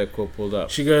 You have that quote pulled up?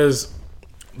 She goes,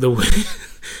 the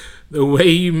way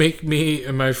you make me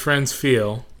and my friends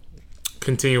feel,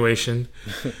 continuation,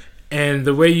 and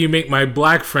the way you make my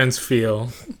black friends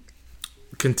feel,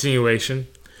 continuation,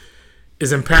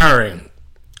 is empowering.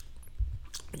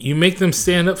 You make them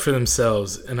stand up for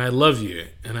themselves, and I love you,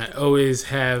 and I always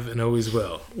have and always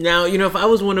will. Now, if I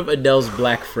was one of Adele's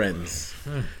black friends,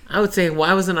 I would say,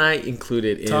 why wasn't I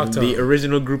included in the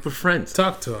original group of friends?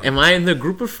 Talk to him. Am I in the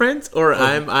group of friends, or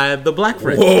am I the black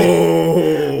friends?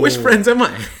 Whoa! Which friends am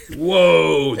I?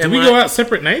 Whoa! Did we go out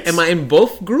separate nights? Am I in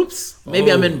both groups?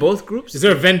 Maybe I'm in both groups. Is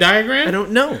there a Venn diagram? I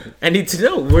don't know. I need to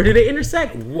know. Where do they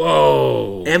intersect?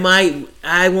 Whoa!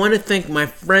 I want to thank my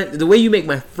friend. The way you make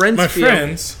my friends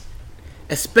feel.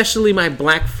 Especially my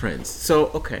black friends. So,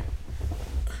 okay.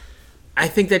 I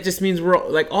think that just means we're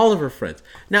like all of her friends.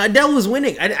 Now, Adele was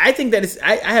winning. I think that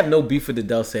I have no beef with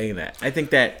Adele saying that. I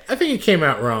think it came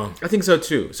out wrong. I think so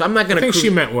too. So I'm not gonna. I think she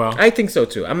meant well. I think so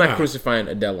too. I'm not crucifying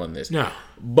Adele on this. No,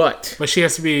 but she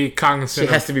has to be cognizant.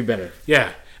 She has to be better.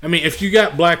 Yeah, I mean, if you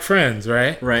got black friends,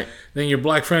 right, then your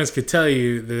black friends could tell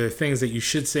you the things that you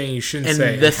should say and you shouldn't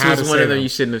say. And this was one of them you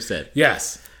shouldn't have said.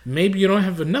 Yes, maybe you don't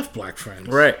have enough black friends.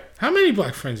 Right. How many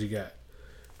black friends you got?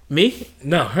 Me?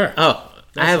 No, her. Oh.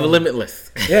 I have a limitless.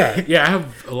 Yeah, I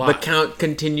have a lot. The count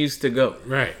continues to go.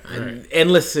 Right.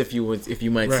 Endless, if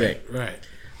you might say. Right.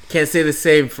 Can't say the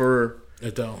same for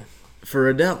Adele.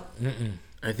 Mm-mm.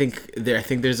 I think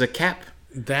there's a cap.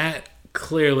 That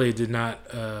clearly did not.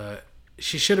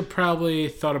 She should have probably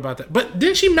thought about that. But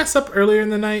didn't she mess up earlier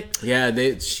in the night? Yeah,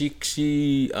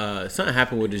 she something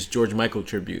happened with this George Michael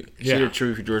tribute. She did a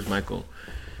tribute for George Michael,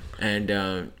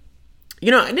 and.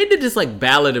 And they did this like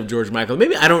ballad of George Michael.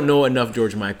 Maybe I don't know enough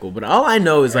George Michael, but all I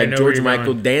know is like George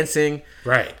Michael dancing,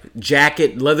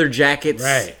 leather jackets,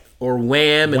 or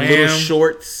Wham and Little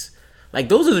Shorts. Like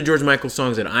those are the George Michael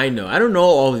songs that I know. I don't know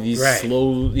all of these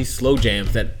slow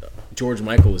jams that George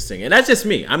Michael was singing. And that's just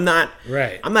me. I'm not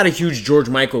a huge George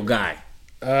Michael guy.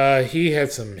 He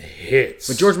had some hits,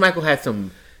 but George Michael had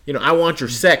some. I Want Your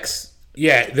Sex.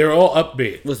 Yeah, they're all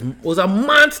upbeat. Was a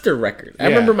monster record. I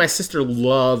remember my sister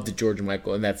loved George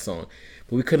Michael and that song,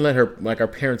 but we couldn't let her. Like our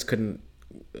parents couldn't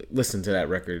listen to that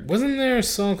record. Wasn't there a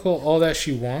song called "All That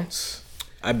She Wants"?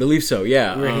 I believe so.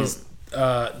 Yeah.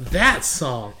 That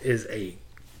song is a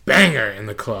banger in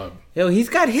the club. Yo, he's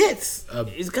got hits.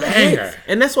 He's got hits,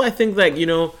 and that's why I think I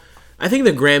think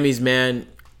the Grammys, man.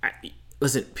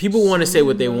 Listen, people want to say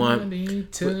what they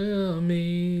want. Tell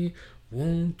me.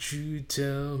 Won't you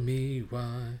tell me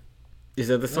why? Is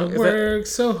that the song? I work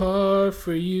so hard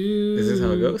for you. Is this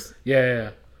how it goes?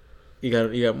 Yeah. You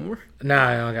got more? Nah,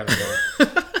 I don't got no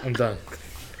more. I'm done.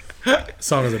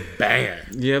 Song is a banger.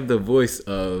 You have the voice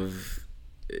of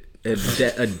a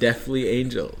deathly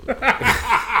angel.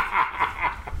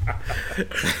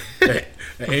 An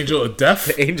angel of death?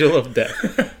 The angel of death.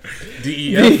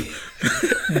 D-E-F.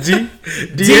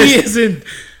 D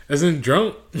as in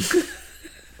drunk.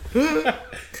 Don't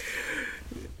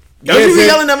you be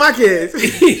yelling at my kids.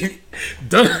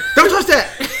 Don't touch that.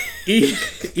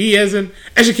 E as in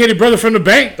educated brother from the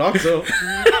bank. Thought so.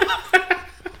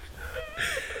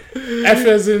 F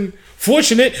as in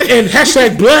fortunate and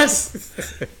 # blessed.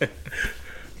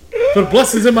 For the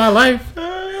blessings in my life.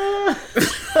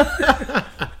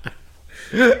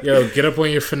 Yo, get up on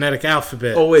your phonetic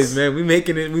alphabet. Always, man. We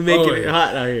making it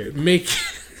hot out here.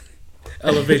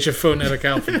 Elevate your phonetic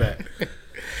alphabet.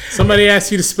 Somebody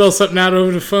asks you to spell something out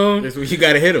over the phone. That's what you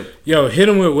gotta hit them. Yo, hit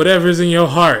them with whatever's in your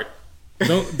heart.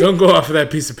 Don't go off of that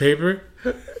piece of paper.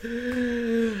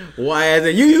 Why as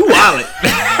in you wallet?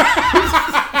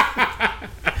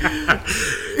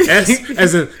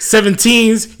 As in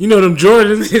 17s, them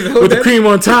Jordans with the cream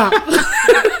on top.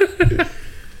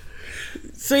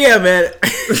 So yeah, man,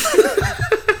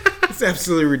 it's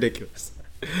absolutely ridiculous.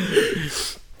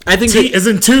 I think T is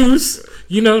in twos.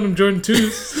 You know them Jordan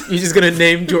twos. you're just gonna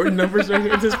name Jordan numbers right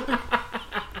here at this point.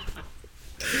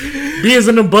 B is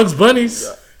in them Bugs Bunnies.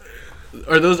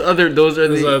 Are those other? Those are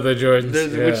Those the other Jordans.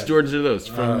 Yeah. Which Jordans are those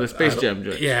from the Space Jam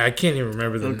joint? Yeah, I can't even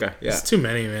remember them. Okay, yeah. It's too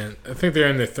many, man. I think they're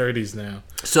in their 30s now.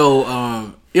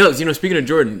 So, speaking of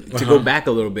Jordan, to go back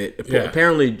a little bit,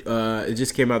 apparently it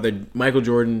just came out that Michael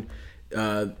Jordan,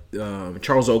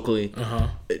 Charles Oakley,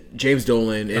 James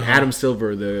Dolan, and Adam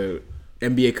Silver, the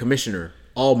NBA commissioner,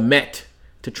 all met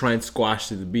to try and squash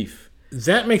the beef.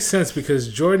 That makes sense because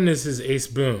Jordan is his ace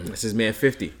boom. That's his man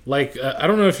 50. Like, I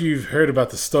don't know if you've heard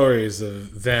about the stories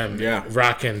of them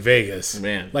rocking Vegas.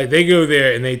 Man. Like, they go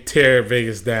there and they tear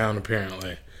Vegas down,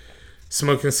 apparently.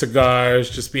 Smoking cigars,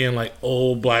 just being like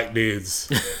old black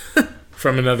dudes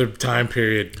from another time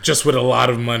period, just with a lot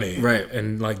of money. Right.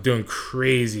 And, like, doing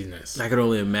craziness. I could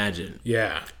only imagine.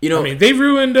 Yeah. You know, I mean, they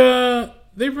ruined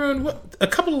what? A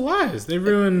couple of lives. They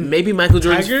ruined maybe Michael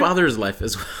Jordan's Tiger? father's life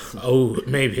as well. Oh,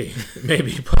 maybe,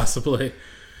 possibly,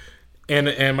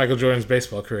 and Michael Jordan's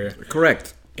baseball career,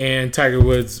 Correct. and Tiger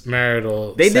Woods'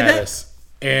 marital status. Did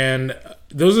that, and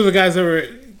those are the guys that were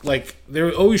like there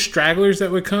were always stragglers that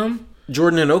would come.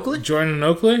 Jordan and Oakley,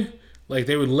 like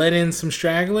they would let in some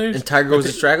stragglers. And Tiger was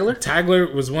a straggler. Tiger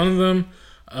was one of them.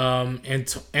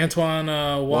 And Antoine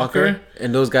Walker,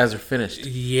 and those guys are finished.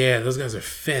 Yeah, those guys are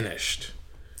finished.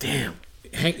 Damn.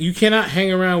 You cannot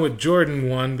hang around with Jordan,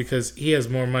 one, because he has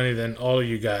more money than all of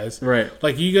you guys. Right.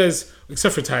 Like, you guys,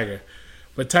 except for Tiger.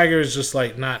 But Tiger is just,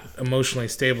 like, not emotionally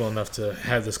stable enough to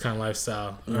have this kind of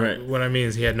lifestyle. Right. What I mean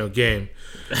is he had no game.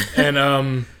 And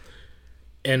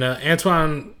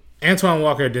Antoine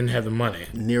Walker didn't have the money.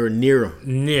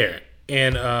 Near.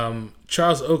 And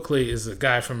Charles Oakley is a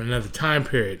guy from another time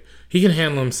period. He can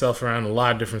handle himself around a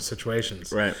lot of different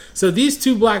situations. Right. So these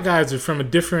two black guys are from a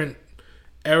different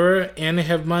era and they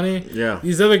have money. Yeah.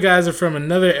 These other guys are from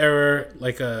another era,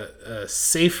 like a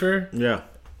safer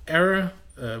era,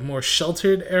 a more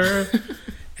sheltered era.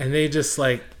 And they just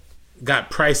like got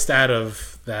priced out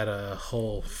of that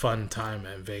whole fun time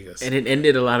at Vegas. And it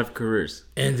ended a lot of careers.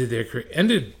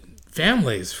 Ended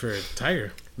families for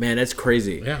Tiger. Man, that's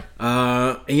crazy. Yeah.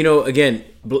 Again,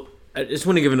 I just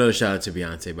want to give another shout out to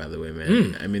Beyonce, by the way,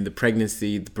 man. I mean, the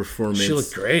pregnancy, the performance. She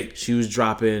looked great. She was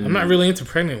dropping. I'm not really into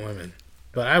pregnant women,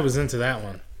 but I was into that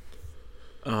one.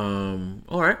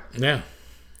 All right. Yeah.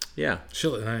 Yeah. She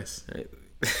looked nice.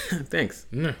 Thanks.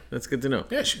 Yeah. That's good to know.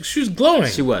 Yeah, she was glowing.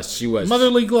 She was.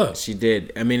 Motherly glow. She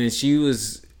did. I mean, and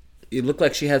it looked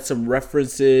like she had some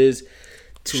references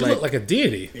to she looked like a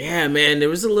deity. Yeah, man. There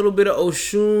was a little bit of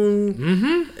Oshun,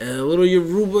 and a little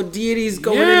Yoruba deities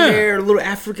going in there, a little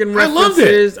African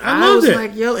references. I loved it.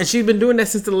 Like, yo, and she's been doing that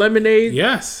since the Lemonade.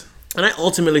 Yes. And I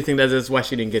ultimately think that's why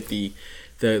she didn't get the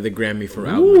Grammy for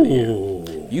album of the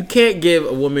year. You can't give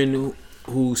a woman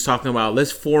who's talking about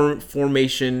let's create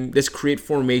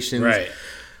formations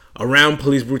around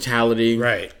police brutality.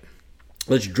 Right.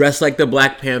 Let's dress like the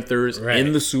Black Panthers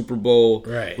in the Super Bowl.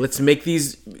 Right. Let's make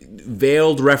these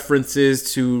veiled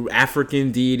references to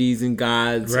African deities and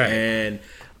gods and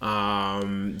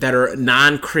that are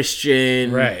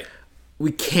non-Christian. Right.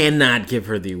 We cannot give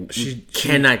her the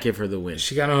win.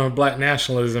 She got on black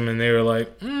nationalism and they were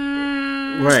like,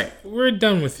 we're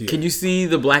done with you. Can you see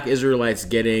the Black Israelites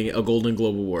getting a Golden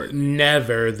Globe Award?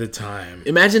 Never the time.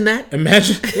 Imagine that.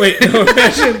 Imagine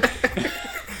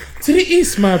to the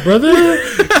east, my brother.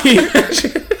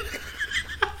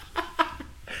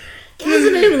 What's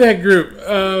the name of that group?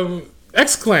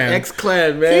 X-Clan.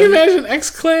 X-Clan, man. Can you imagine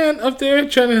X-Clan up there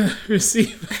trying to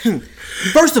receive?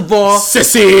 First of all,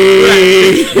 sissy.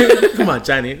 Come on,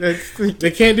 Johnny. They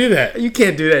can't do that. You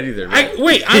can't do that either.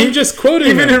 Man. I'm just quoting.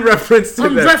 Even in reference to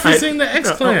I'm referencing the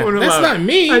X-Clan. That's not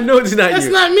me. I know it's not you.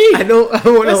 That's not me. I won't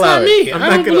allow it. That's not me. I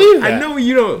don't believe that. I know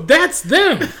you don't. That's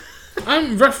them.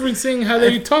 I'm referencing how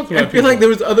they talk about I feel like there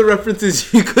was other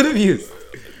references you could have used.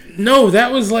 No,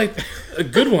 that was like a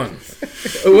good one.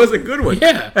 It was a good one.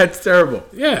 Yeah. That's terrible.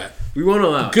 Yeah. We won't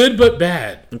allow it. Good but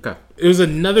bad. Okay. It was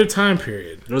another time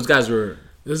period. Those guys were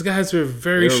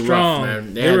very strong. Rough,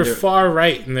 man. They were far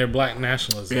right in their black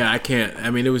nationalism. Yeah, I can't. I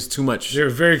mean, it was too much. They were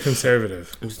very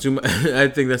conservative. It was too much. I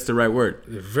think that's the right word.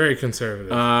 They're very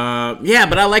conservative. Yeah,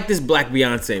 but I like this black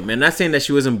Beyonce, man. Not saying that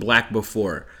she wasn't black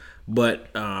before,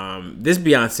 but this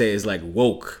Beyonce is like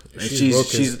woke.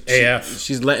 She's AF.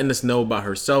 She's letting us know about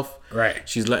herself. Right.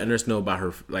 She's letting us know about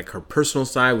her her personal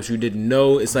side, which you didn't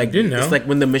know. It's like it's like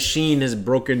when the machine has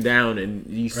broken down and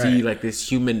you see like this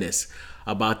humanness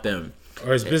about them.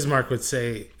 Or as Bismarck would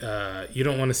say, you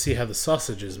don't want to see how the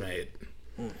sausage is made.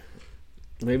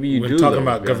 Maybe you We're do. talking though,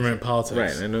 about Beyonce. government politics.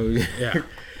 Right, I know. Yeah.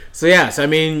 So yes, I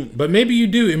mean, But maybe you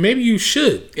do, and maybe you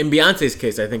should. in Beyonce's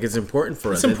case, I think it's important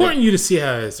for us. It's important you to see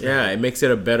how it is. Yeah, it makes it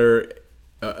a better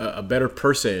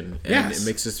person, and Yes. it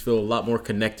makes us feel a lot more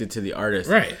connected to the artist.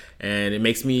 Right. And it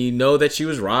makes me know that she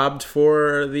was robbed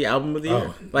for the album of the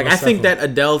year. Like, most I think definitely.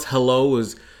 that Adele's Hello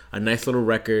was a nice little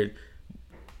record,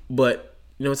 but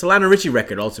it's a Lionel Richie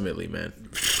record ultimately, man.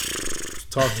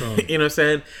 Talk to him. You know what I'm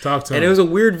saying? Talk to And him. it was a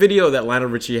weird video that Lionel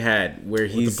Richie had where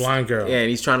he's the blind girl. Yeah, and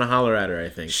he's trying to holler at her, I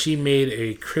think. She made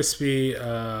a crispy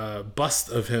bust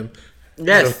of him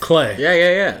Yes. out of clay.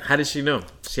 Yeah. How did she know?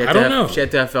 She had I to don't have, know. She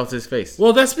had to have felt his face.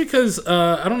 Well, that's because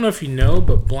I don't know if you know,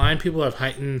 but blind people have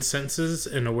heightened senses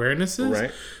and awarenesses.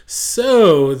 Right.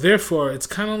 So, therefore, it's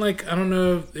kind of like, I don't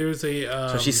know if there was a...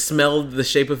 So she smelled the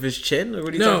shape of his chin? Or what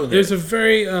are you No, talking there's about? a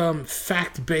very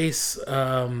fact-based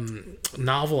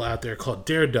novel out there called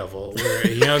Daredevil, where a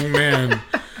young man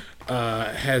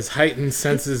has heightened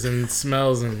senses and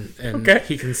smells, and Okay.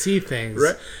 he can see things.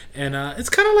 Right. And it's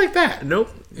kind of like that. Nope,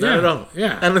 not Yeah, at all.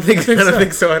 yeah. I don't think I think so.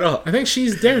 think so at all. I think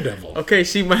she's Daredevil. Okay,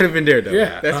 she might have been Daredevil.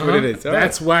 Yeah, that's what it is. All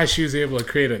That's why she was able to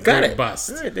create a Got great it. bust.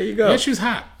 All right, there you go. And she was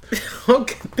hot.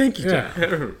 Okay, thank you. Yeah.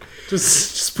 John.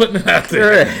 Just putting it out All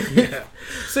there. right. Yeah.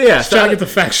 So yeah, Trying to get the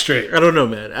facts straight. I don't know,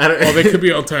 man. I don't. Well, they could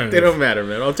be alternative. They don't matter,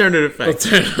 man. Alternative facts.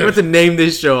 Alternative. I'm about to name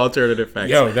this show Alternative Facts.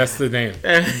 Yo, that's the name.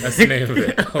 That's the name of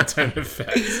it. Alternative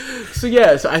facts. So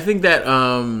yeah, so I think that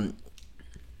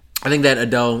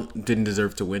Adele didn't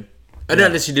deserve to win. Not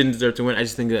that she didn't deserve to win. I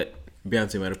just think that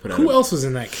Beyonce might have put out. Who else was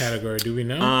in that category? Do we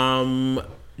know?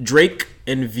 Drake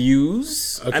and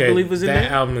Views, I believe, was in that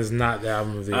there. album is not the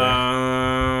album of the year.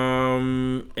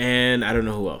 And I don't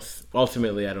know who else.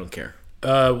 Ultimately, I don't care.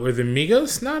 Were the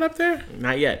Migos not up there?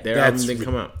 Not yet. Their That's album didn't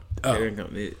come out. Oh. They didn't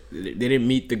come. They didn't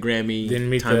meet the Grammy. Didn't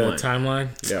meet timeline. the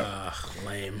timeline? Yeah.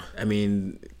 Lame. I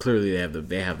mean, clearly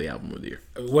they have the album of the year.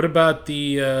 What about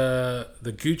the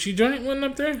Gucci joint one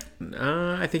up there?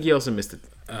 I think he also missed it.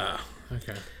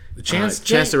 Okay. The Chance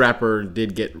Chance the Rapper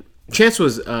did get. Chance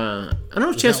was. I don't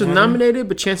know if Chance was that one? nominated,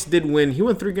 but Chance did win. He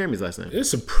won 3 Grammys last night. It's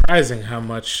surprising how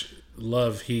much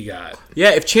love he got.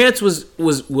 Yeah, if Chance was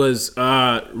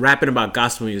rapping about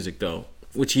gospel music though,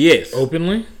 which he is,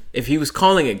 Openly? if he was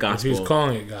calling it gospel, If he was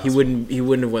calling it gospel. he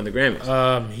wouldn't have won the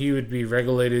Grammys. He would be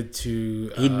regulated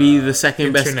to... He'd be the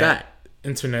second best guy.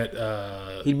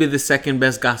 Internet, He'd be the second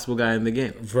best gospel guy in the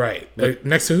game. right.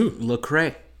 Next to who?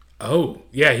 Lecrae. Oh,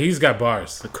 yeah, he's got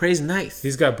bars. Lecrae's nice.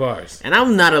 He's got bars. And I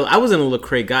wasn't a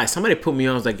Lecrae guy. Somebody put me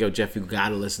on. I was like, yo, Jeff, you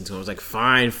gotta listen to him. I was like,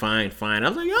 fine. I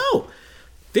was like, yo,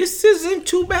 this isn't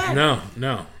too bad.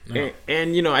 No.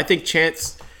 And I think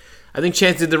Chance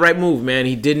did the right move, man.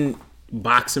 He didn't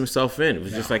box himself in. It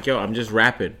was just like, yo, I'm just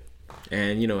rapping.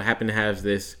 And, happened to have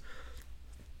this.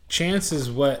 Chance is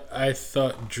what I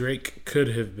thought Drake could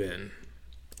have been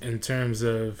in terms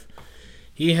of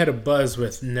he had a buzz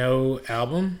with no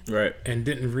album Right. and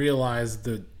didn't realize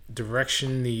the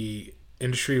direction the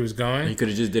industry was going. He could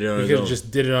have just did it on He his could own. have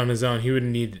just did it on his own. He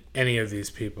wouldn't need any of these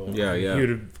people. Yeah. He would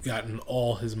have gotten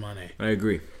all his money. I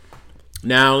agree.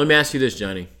 Now, let me ask you this,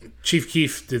 Johnny. Chief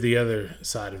Keef did the other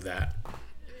side of that.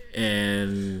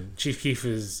 And, Chief Keef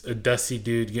is a dusty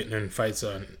dude getting in fights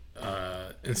on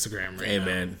Instagram right hey, now.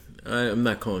 man, I'm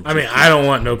not calling I mean, I don't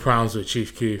want no problems with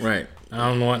Chief Keef. Right. I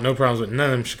don't want no problems with none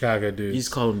of them Chicago dudes. You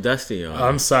just call him Dusty, yo.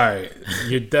 I'm sorry.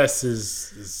 Your dust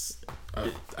is I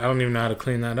don't even know how to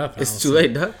clean that up. It's too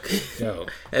late, Doc. Yo,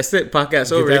 That's it. Podcast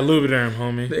get over. that Lubriderm,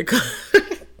 homie.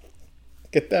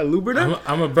 Get that Lubriderm?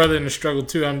 I'm a brother in the struggle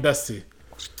too. I'm dusty.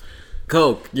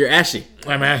 Coke, you're ashy.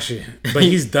 I'm ashy, but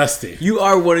he's dusty. You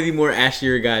are one of the more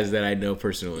ashier guys that I know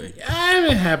personally.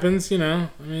 It happens, I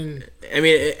mean, and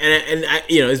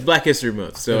it's Black History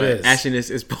Month, so It is.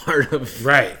 ashiness is part of.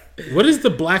 right. What is the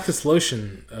blackest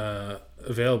lotion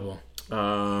available?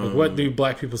 Like, what do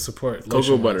black people support? Cocoa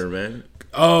lotion-wise? butter, man.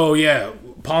 Oh yeah,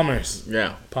 Palmer's.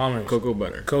 Yeah, Palmer's. cocoa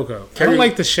butter. Cocoa. I Kerry- don't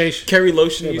like the shea. Kerry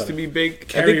lotion Shea used to butter. be big.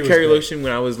 Kerry I think was Kerry good. lotion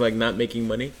when I was like not making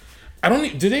money. I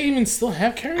don't. Do they even still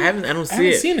have Kerry? I don't see haven't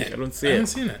it. seen it. I don't see I it. haven't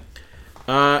seen it.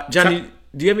 Johnny,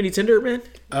 do you have any Tinder, man?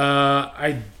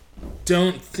 I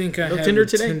don't think I have Tinder a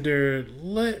today? Tinder.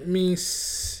 Let me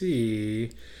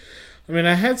see. I mean,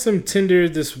 I had some Tinder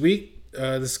this week.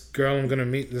 This girl I'm gonna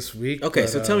meet this week. Okay, but,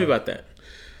 so tell me about that.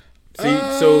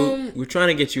 So we're trying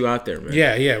to get you out there, man.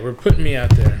 Yeah, we're putting me out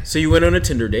there. So you went on a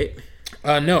Tinder date.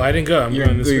 No, I didn't go. I'm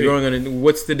going this week. You're going on a.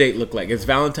 What's the date look like? It's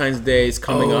Valentine's Day. It's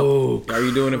coming up. Are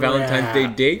you doing a Valentine's Day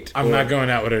date? I'm not going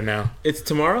out with her now. It's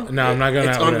tomorrow. No, I'm not going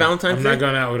It's out. on with Valentine's her. Day. I'm not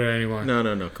going out with her anymore.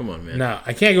 No. Come on, man. No,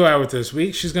 I can't go out with her this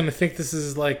week. She's gonna think this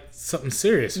is like something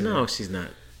serious. No, she's not.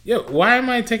 Yo, why am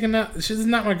I taking out? She's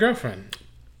not my girlfriend.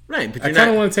 Right, but I you're kind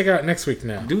of not. want to take it out next week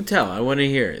now. Do tell. I want to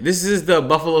hear. This is the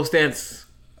Buffalo Stance.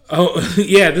 Oh,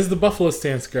 yeah, this is the Buffalo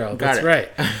Stance girl. Got That's it. right.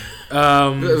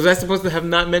 Was I supposed to have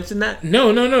not mentioned that?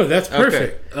 No, that's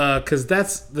perfect. Because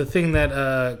that's the thing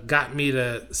that got me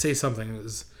to say something.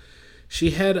 Was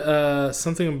she had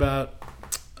something about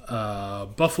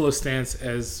Buffalo Stance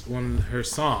as one of her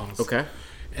songs. Okay.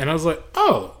 And I was like,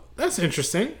 oh, that's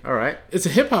interesting. All right. It's a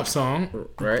hip hop song,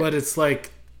 Right. but it's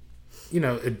like,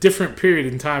 a different period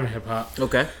in time in hip hop.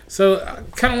 Okay. So I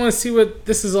kind of want to see what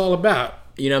this is all about.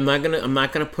 I'm not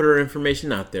gonna put her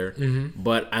information out there,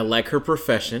 but I like her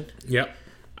profession. Yep.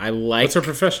 I like. What's her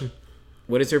profession?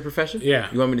 What is her profession? Yeah.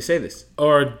 You want me to say this?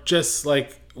 Or just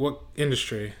like what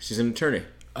industry? She's an attorney.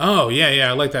 Oh, yeah,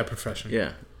 I like that profession.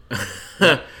 Yeah.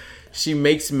 She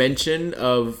makes mention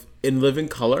of In Living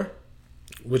Color.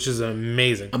 Which is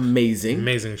amazing.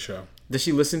 Amazing Show. Does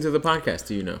she listen to the podcast?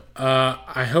 Do you know?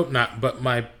 I hope not, but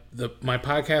my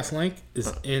podcast link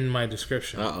is in my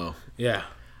description. Uh-oh. Yeah.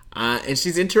 And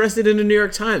she's interested in the New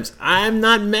York Times. I'm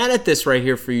not mad at this right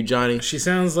here for you, Johnny. She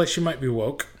sounds like she might be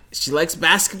woke. She likes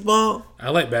basketball. I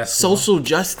like basketball. Social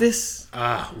justice.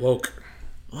 Woke.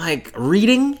 Like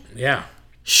reading. Yeah.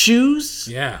 Shoes.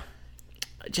 Yeah.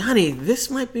 Johnny,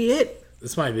 this might be it.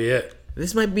 This might be it.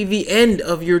 This might be the end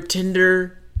of your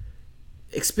Tinder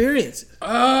experience.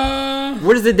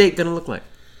 What is the date gonna look like?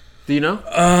 Do you know?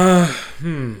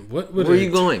 What would Where are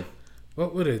you going?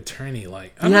 What would an attorney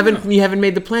like? You haven't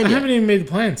made the plan I yet. haven't even made the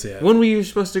plans yet. When were you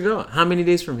supposed to go? How many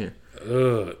days from here?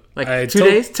 Like 2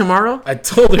 days? Tomorrow? I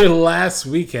told her last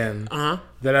weekend Uh-huh.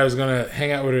 that I was gonna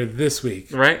hang out with her this week.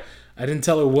 Right? I didn't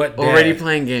tell her what day. Already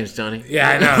playing games, Johnny. Yeah,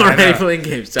 I know. Already playing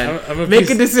games, Johnny. I'm Make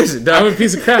a decision, dog. I'm a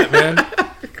piece of crap, man.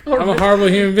 I'm a horrible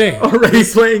human being. Already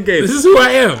playing games. This is who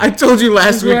I am. I told you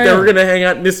last week who I that am. we're gonna hang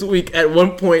out this week at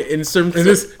one point in some. And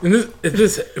this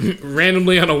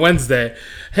randomly on a Wednesday.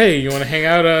 Hey, you want to hang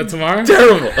out tomorrow?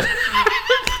 Terrible.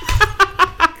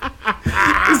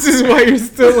 This is why you're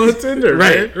still on Tinder,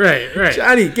 man. Right.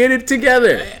 Johnny, get it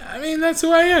together. I mean, that's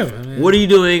who I am. What are you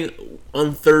doing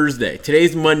on Thursday?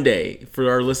 Today's Monday. For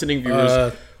our listening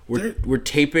viewers, we're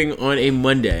taping on a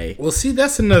Monday. Well, see,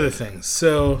 that's another thing.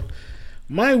 So,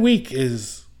 my week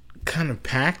is kind of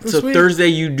packed this week. Thursday,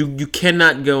 you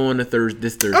cannot go on this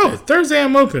Thursday. Oh, Thursday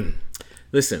I'm open.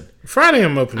 Listen, Friday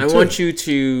I'm open. I want you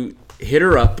to hit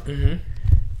her up,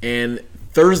 and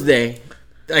Thursday,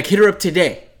 like hit her up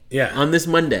today. Yeah. On this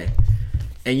Monday,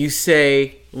 and you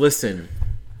say, "Listen,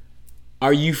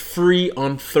 are you free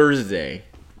on Thursday?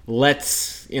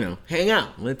 Let's, hang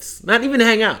out. Let's not even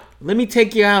hang out. Let me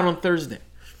take you out on Thursday."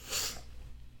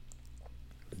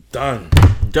 Done.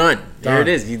 There it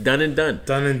is. He's done and done.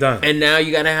 Done and done. And now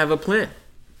you gotta have a plan.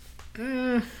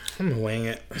 I'm gonna wing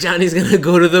it. Johnny's gonna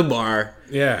go to the bar.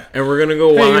 Yeah. And we're gonna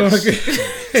go watch.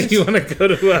 You wanna go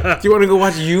to? Do you wanna go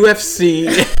watch UFC?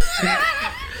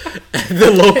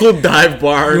 The local dive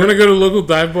bar. You want to go to a local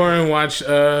dive bar and watch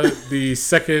the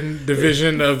second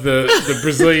division of the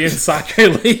Brazilian soccer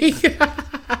league?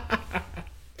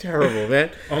 Terrible, man.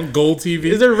 On Gold TV.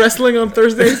 Is there wrestling on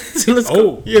Thursdays? Let's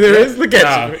go. Oh, Yeah, there is. Look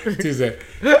at you. Tuesday.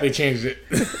 They changed it.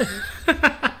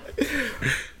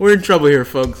 We're in trouble here,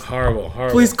 folks. Horrible.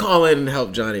 Please call in and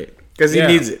help Johnny because he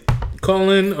needs it. Call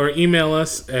in or email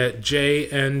us at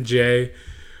jnj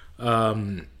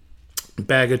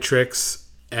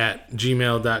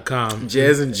bagatricks@gmail.com.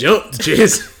 Jazz and jump.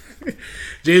 Jazz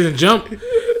and jump.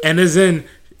 And as in,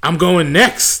 I'm going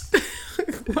next.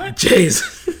 What? Jazz.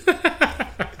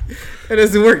 That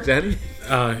doesn't work, Johnny.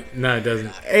 No, it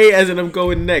doesn't. A as in I'm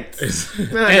going next.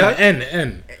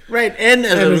 N. Right, N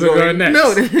as N in I'm going next.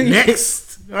 No,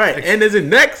 next. All right, N as in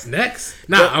next. Next.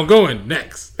 Nah, I'm going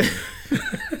next. I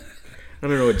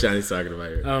don't know what Johnny's talking about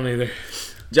here. I don't either.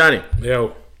 Johnny,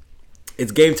 Yo,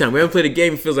 it's game time. We haven't played a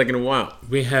game, it feels like, in a while.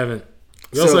 we haven't.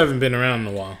 We also haven't been around in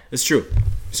a while. It's true.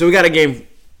 So we got a game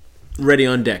ready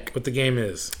on deck. What the game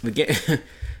is. The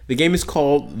game is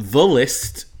called The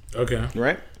List. Okay.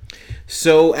 Right?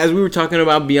 So, as we were talking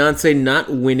about Beyonce not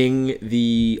winning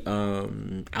the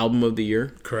album of the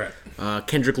year, Correct.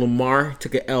 Kendrick Lamar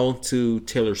took an L to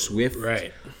Taylor Swift.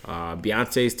 Right.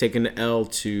 Beyonce's taken an L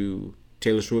to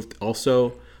Taylor Swift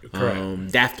also.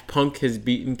 Correct. Daft Punk has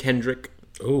beaten Kendrick.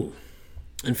 Ooh.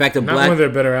 In fact, Not one of their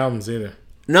better albums either.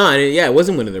 No, it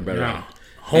wasn't one of their better albums.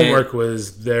 Homework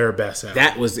was their best album.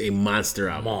 That was a monster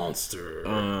album. Monster.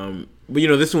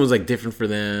 But this one was like different for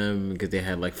them because they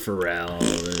had like Pharrell.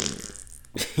 And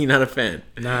you're not a fan.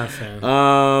 Not a fan.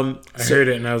 I heard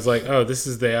it and I was like, oh, this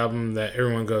is the album that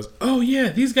everyone goes, oh yeah,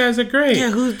 these guys are great.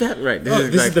 Yeah, who's that? Right.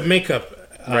 This is the makeup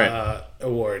Right.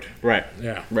 award. Right.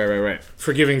 Yeah. Right.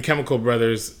 For giving Chemical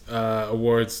Brothers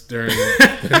awards during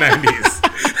the 90s.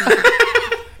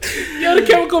 Yo, the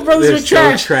Chemical Brothers They're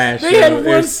were so trash. They had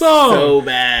one song. So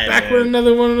bad. Back man. with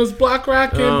another one of those block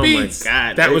rockin' beats. My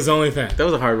God. That was the only thing. That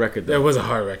was a hard record, though. That was a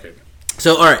hard record.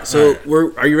 So, all right. So,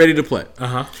 are you ready to play?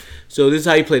 Uh-huh. So, this is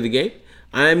how you play the game.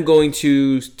 I'm going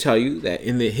to tell you that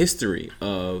in the history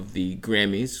of the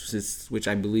Grammys, which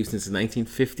I believe since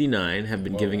 1959 have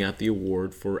been giving out the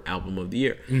award for Album of the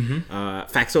Year. Mm-hmm.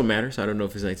 Facts don't matter, so I don't know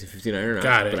if it's 1959 or not.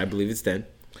 Got it. But I believe it's then.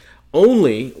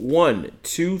 Only 1,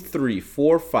 2, 3,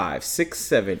 4, 5, 6,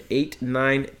 7, 8,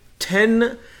 9,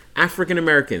 10 African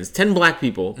Americans, 10 black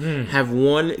people have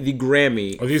won the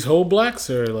Grammy. Are these whole blacks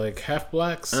or like half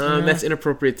blacks? That's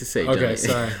inappropriate to say, Johnny. Okay,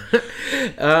 sorry.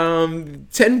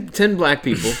 10 black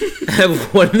people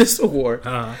have won this award.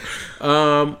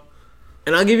 And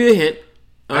I'll give you a hint.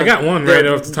 I got one right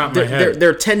off the top of my head. There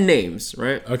are 10 names,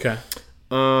 right? Okay.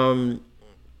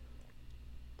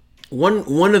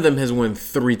 One of them has won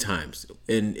 3 times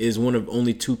and is one of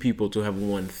only 2 people to have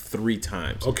won 3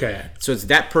 times. Okay. So it's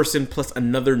that person plus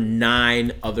another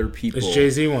 9 other people. Is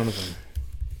Jay-Z one of them?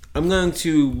 I'm going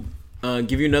to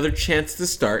give you another chance to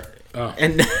start. Oh.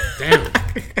 And Damn.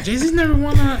 Jay-Z's never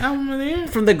won an album of the year?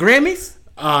 from the Grammys?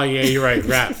 Oh, yeah, you're right.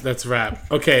 Rap. That's rap.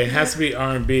 Okay, it has to be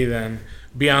R&B then.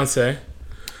 Beyonce.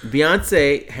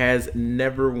 Beyonce has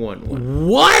never won one.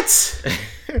 What?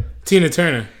 Tina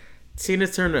Turner. Tina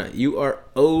Turner, you are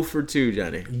 0 for 2,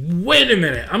 Johnny. Wait a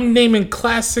minute. I'm naming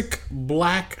classic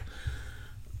black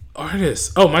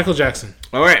artists. Oh, Michael Jackson.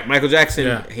 All right, Michael Jackson.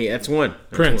 Yeah. Hey, that's one.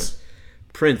 Prince. One.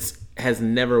 Prince has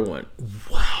never won.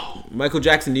 Wow. Michael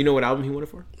Jackson, do you know what album he won it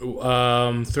for?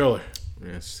 Thriller.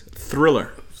 Yes.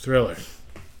 Thriller.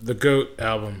 The GOAT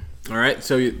album. All right,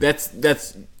 so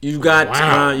that's you got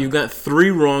Wow. you got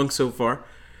 3 wrong so far.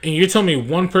 And you're telling me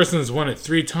one person has won it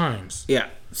 3 times? Yeah.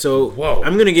 So Whoa.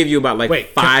 I'm gonna give you about 5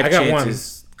 I got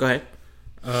chances. Go ahead.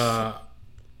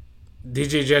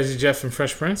 DJ Jazzy Jeff and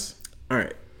Fresh Prince? All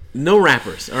right. No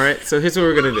rappers. All right. So here's what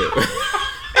we're gonna do.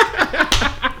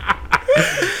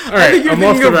 All right, I think you're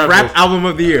thinking of rap album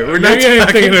of the year. We're not Maybe I'm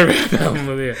talking thinking of rap album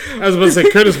of the year. I was about to say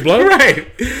Curtis Blow. right.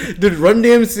 Did Run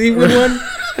DMC win one?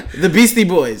 The Beastie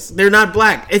Boys. They're not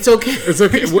black. It's okay. It's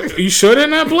okay. What, are you sure they're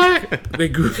not black? They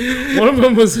grew. One of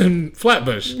them was in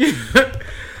Flatbush.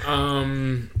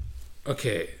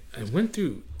 Okay, I went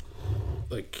through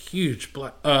like huge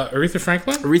black. Aretha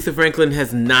Franklin. Aretha Franklin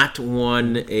has not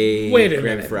won a Wait a Grammy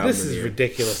minute. for album This of the is year.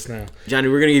 ridiculous now. Johnny,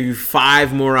 we're gonna give you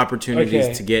 5 more opportunities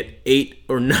Okay. to get 8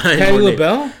 or 9. Patti more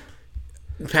LaBelle.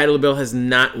 names. Patti LaBelle has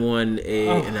not won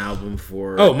an album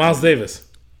for. Oh, Miles Davis.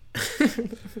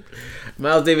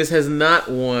 Miles Davis has not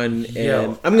won. And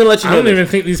Yo, I'm gonna let you I know. don't even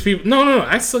think these people. No.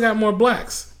 I still got more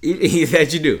blacks. That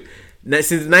you do. Now,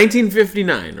 since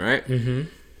 1959, right? Mm-hmm. I'm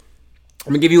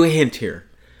gonna give you a hint here.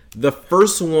 The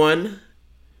first winner,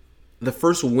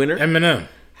 Eminem.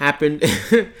 happened.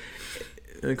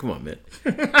 Come on, man.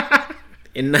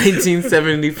 In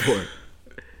 1974.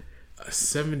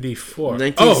 74.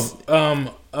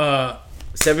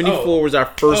 74 was our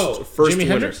first Jimi winner.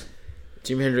 Hendrix?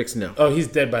 Jimi Hendrix, no. Oh, he's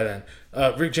dead by then.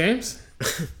 Rick James?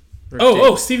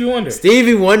 James. Stevie Wonder.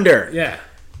 Stevie Wonder. Yeah.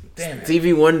 Damn it.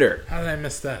 Stevie Wonder. How did I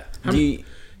miss that?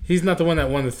 He's not the one that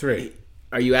won the 3.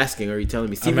 Are you asking or are you telling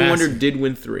me? Stevie Wonder did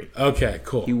win 3. Okay,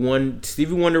 cool.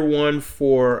 Stevie Wonder won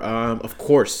for, of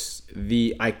course,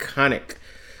 the iconic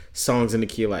Songs in the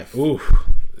Key of Life. Ooh,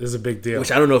 this is a big deal.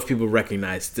 Which I don't know if people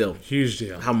recognize still. Huge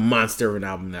deal. How monster of an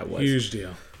album that was. Huge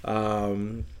deal.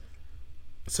 So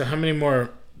how many more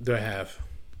do I have?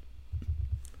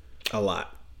 A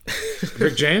lot.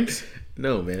 Rick James?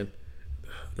 No, man.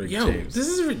 Rick Yo, James. this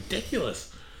is ridiculous.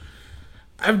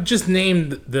 I've just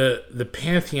named the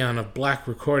pantheon of black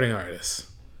recording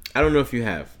artists. I don't know if you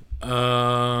have.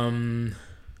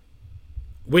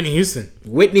 Whitney Houston.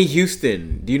 Whitney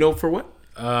Houston. Do you know for what?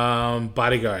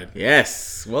 Bodyguard.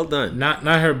 Yes. Well done. Not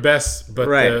her best, but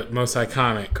the most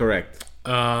iconic. Correct.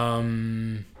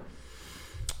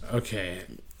 Okay.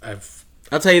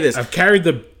 I'll tell you this. I've carried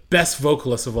the best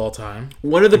vocalist of all time.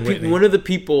 One of the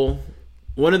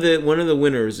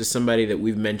winners is somebody that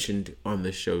we've mentioned on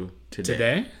this show today.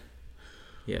 Today?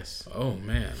 Yes. Oh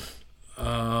man.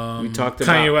 We talked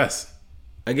about Kanye West.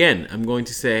 Again, I'm going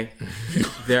to say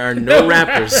there are no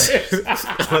rappers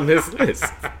on this list.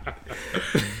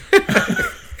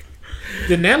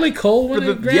 Did Natalie Cole win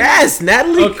a Grammy? Yes,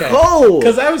 Natalie Cole.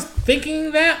 Because I was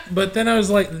thinking that, but then I was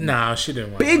like, nah, she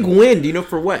didn't win. Big win. Do you know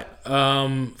for what?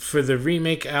 For the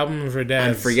remake album of her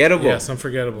dad's. Unforgettable. Yes,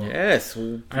 Unforgettable. Yes.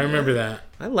 I remember that.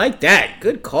 I like that.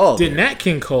 Good call. Did Nat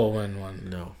King Cole win one?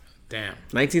 No. Damn.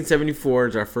 1974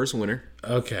 is our first winner.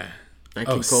 Okay. Nat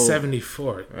Oh, King Cole.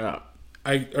 74. Yeah.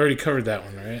 I already covered that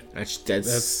one, right?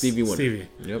 That's Stevie Wonder. Stevie.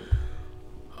 Yep.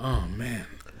 Oh, man.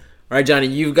 All right, Johnny,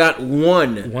 you've got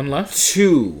one left?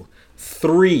 2,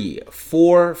 3,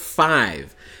 4,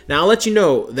 5. Now I'll let you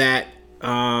know that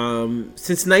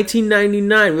since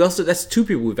 1999, that's 2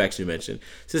 people we've actually mentioned.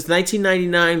 Since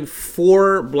 1999,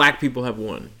 4 black people have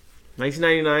won.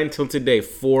 1999 till today,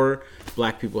 4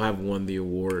 black people have won the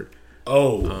award.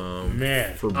 Oh,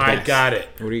 man. For I best. got it.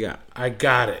 What do you got? I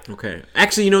got it. Okay.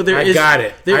 Actually, there I is. got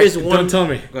it. There is one. Don't tell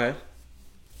me. Go ahead.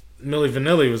 Milli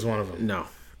Vanilli was one of them. No.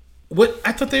 What?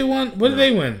 I thought they won. What did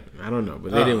they win? I don't know,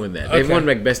 but they didn't win that. Okay. They've won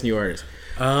like Best New Artist.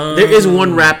 There is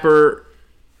one rapper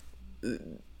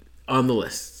on the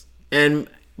list. And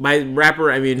by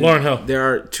rapper, I mean Lauryn Hill. There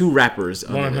are 2 rappers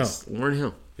on Lauryn the Hill. list. Lauryn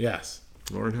Hill. Yes.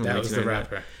 Lauryn Hill. That was the 1999.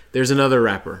 rapper. There's another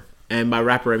rapper. And by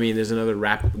rapper, I mean there's another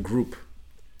rap group.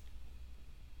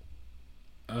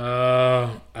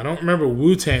 I don't remember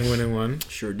Wu-Tang winning one.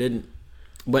 Sure didn't.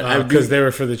 But I Because they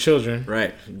were for the children.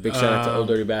 Right. Big shout out to Old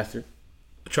Dirty Bastard.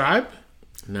 Tribe?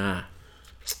 Nah.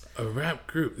 A rap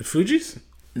group. The Fugees?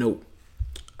 Nope.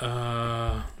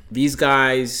 This These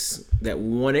guys that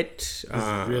won it.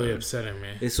 is really upsetting me.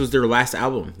 This was their last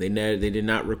album. They did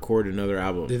not record another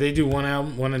album. Did they do one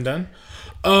album, one and done?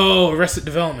 Oh, Arrested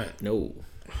Development. No.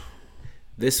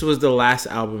 This was the last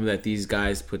album that these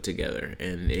guys put together,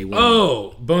 and they won.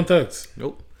 Oh, Bone Thugs.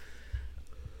 Nope.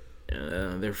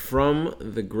 They're from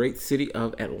the great city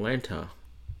of Atlanta.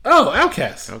 Oh,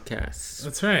 Outkast. Outcasts.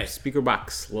 That's right. Speaker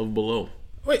Box. Love Below.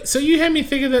 Wait, so you had me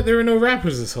thinking that there were no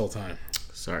rappers this whole time.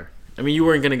 Sorry. I mean, you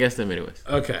weren't gonna guess them anyways.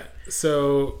 Okay,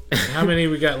 so how many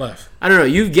we got left? I don't know.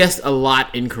 You've guessed a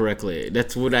lot incorrectly.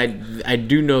 That's what I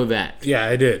do know that. Yeah,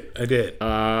 I did.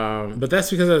 But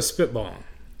that's because I was spitballing.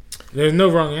 There's no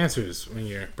wrong answers when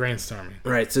you're brainstorming.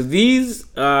 Right. So these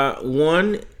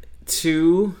 1,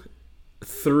 2,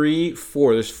 3,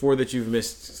 4. There's 4 that you've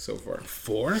missed so far.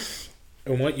 4?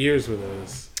 And what years were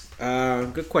those?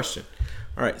 Good question.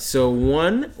 All right. So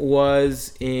 1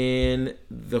 was in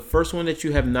the first one that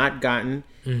you have not gotten.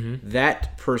 Mm-hmm.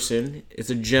 That person is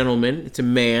a gentleman. It's a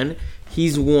man.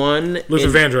 He's won. Luther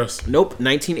Vandross. Nope.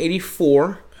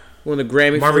 1984. Won the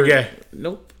Grammy. Marvin Gaye.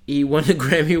 Nope. He won the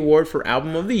Grammy Award for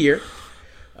Album of the Year.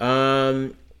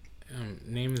 It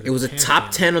was a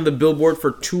top 10 on the Billboard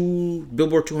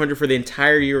 200 for the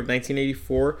entire year of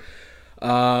 1984.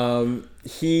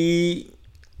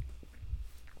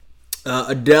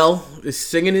 Adele is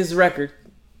singing his record.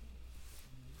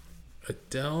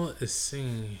 Adele is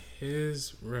singing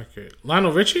his record.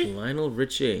 Lionel Richie? Lionel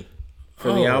Richie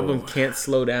for the album Can't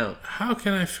Slow Down. How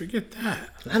can I forget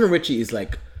that? Lionel Richie is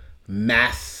like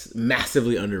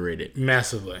massively underrated.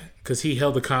 Massively. Because he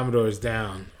held the Commodores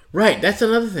down. Right, that's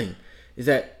another thing. Is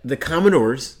that the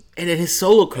Commodores and then his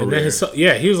solo career. And then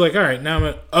he was like, all right, now I'm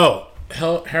at...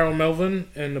 Harold Melvin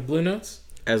and the Blue Notes?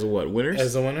 As what, winners?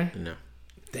 As the winner? No.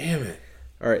 Damn it.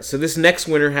 All right, so this next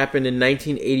winner happened in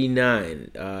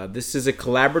 1989. This is a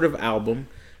collaborative album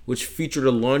which featured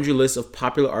a laundry list of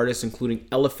popular artists including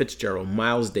Ella Fitzgerald,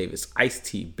 Miles Davis,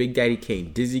 Ice-T, Big Daddy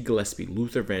Kane, Dizzy Gillespie,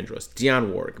 Luther Vandross,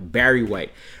 Dionne Warwick, Barry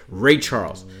White, Ray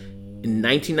Charles. In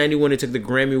 1991, it took the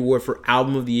Grammy Award for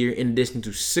Album of the Year in addition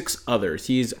to 6 others.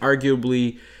 He is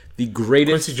arguably the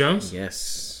greatest... Quincy Jones?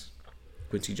 Yes.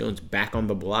 Quincy Jones, back on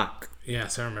the block.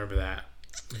 Yes, I remember that.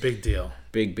 Big deal.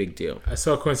 Big deal. I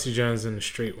saw Quincy Jones in the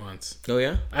street once. Oh,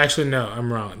 yeah? Actually, no,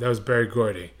 I'm wrong. That was Barry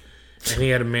Gordy. And he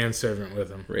had a manservant with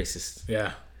him. Racist.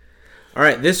 Yeah. All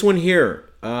right, this one here.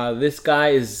 This guy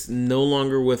is no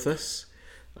longer with us.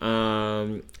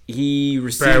 He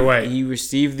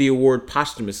received the award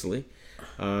posthumously.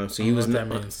 So he was. That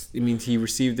means. It means he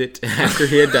received it after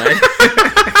he had died.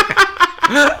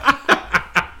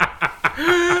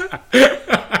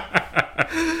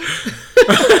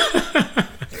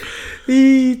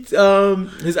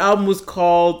 His album was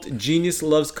called Genius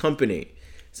Loves Company.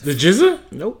 The Jizza?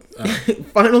 Nope.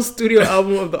 Final studio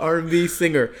album of the R&B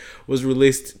singer was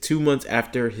released 2 months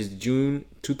after his June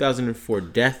 2004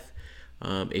 death.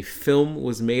 A film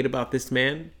was made about this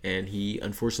man, and he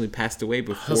unfortunately passed away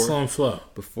before. Hustle and Flow.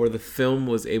 Before the film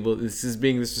was able. This is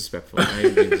being disrespectful. I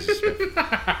am being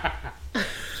disrespectful.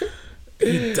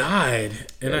 He died,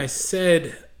 and I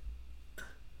said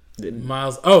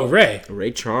Miles. Oh, Ray.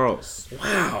 Ray Charles.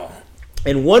 Wow.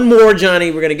 And one more,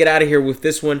 Johnny. We're gonna get out of here with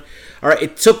this one. All right.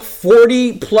 It took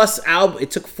 40 plus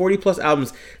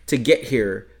albums to get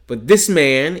here, but this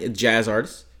man, a jazz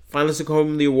artist, finally took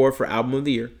home the award for Album of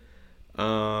the Year.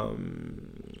 The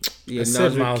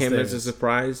announcement came as a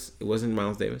surprise. It wasn't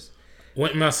Miles Davis.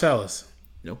 Wynton Marsalis.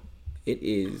 No. It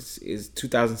is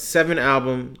 2007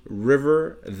 album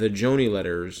River, the Joni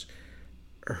Letters,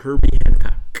 Herbie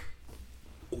Hancock.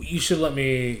 You should let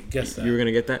me guess that. You were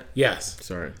gonna get that? Yes.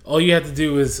 Sorry. All you have to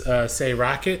do is say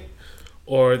Rocket,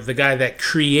 or the guy that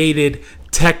created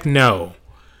techno.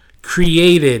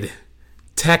 Herbie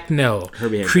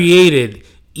Hancock. Created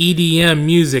EDM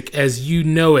music as you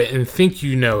know it and think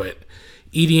you know it.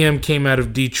 EDM came out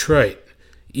of Detroit.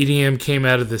 EDM came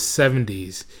out of the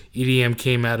 70s. EDM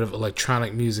came out of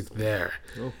electronic music there.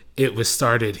 Oh. It was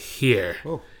started here.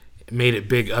 Oh. It made it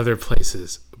big other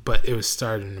places, but it was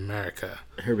started in America.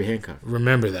 Herbie Hancock.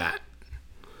 Remember that.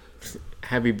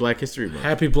 Happy Black History Month.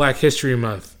 Happy Black History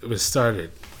Month. It was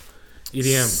started.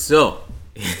 EDM. So,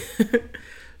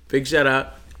 big shout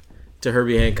out to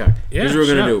Herbie Hancock. Yeah, here's what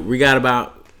we're going to do. We got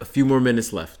about a few more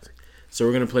minutes left. So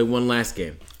we're going to play one last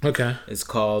game. Okay. It's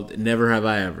called Never Have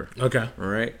I Ever. Okay. All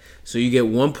right. So you get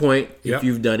 1 point if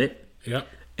you've done it. Yep.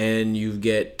 And you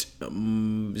get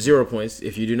 0 points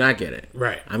if you do not get it.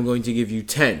 Right. I'm going to give you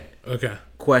 10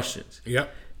 questions.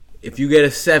 Yep. If you get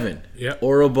a 7 yep.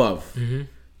 or above,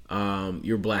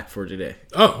 you're black for today.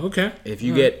 Oh, okay. If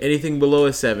you get anything below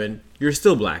a 7, you're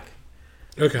still black.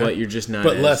 Okay. But you're just not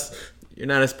less. You're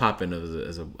not as popping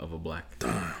of a black.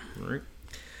 Darn. All right.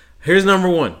 Here's number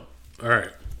 1. All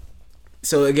right.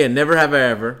 So again, never have I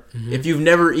ever. If you've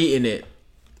never eaten it,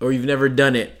 or you've never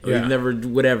done it, or you've never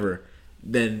whatever,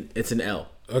 then it's an L.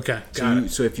 Okay.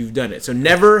 So if you've done it, so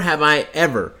never have I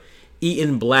ever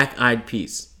eaten black-eyed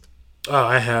peas. Oh,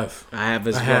 I have. I have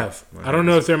as well. I don't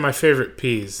know if they're my favorite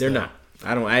peas. They're not.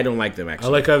 I don't like them actually. I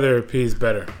like other peas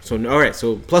better. So all right.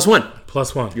 So +1.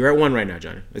 +1. You're at 1 right now,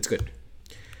 Johnny. It's good.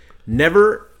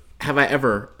 Never have I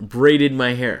ever braided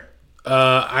my hair.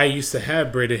 I used to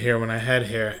have braided hair when I had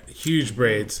hair, huge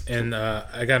braids, and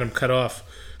I got them cut off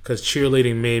because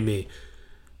cheerleading made me.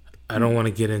 I don't want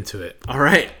to get into it. All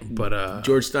right, but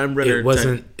George Steinbrenner.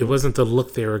 It wasn't the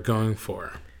look they were going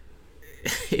for.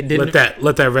 It didn't.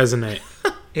 Let that resonate.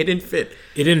 It didn't fit.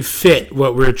 It didn't fit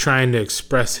what we're trying to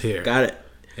express here. Got it.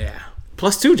 Yeah.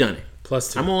 +2, Johnny.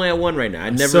 +2. I'm only at 1 right now.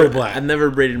 I've never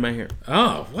braided my hair.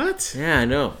 Oh, what? Yeah, I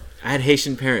know. I had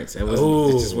Haitian parents. It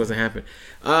just wasn't happening.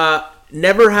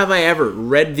 Never have I ever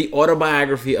read the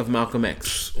autobiography of Malcolm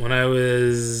X. When I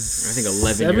was, I think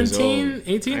 11 years old.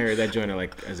 18? I heard that joint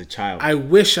as a child. I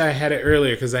wish I had it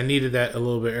earlier because I needed that a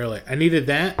little bit earlier. I needed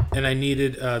that, and I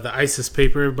needed the ISIS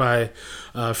paper by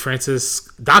Dr.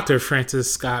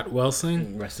 Francis Scott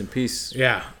Welsing. Rest in peace.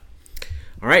 Yeah.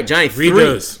 All right, Johnny. Read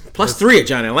those. +3 at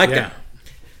Johnny. I like that.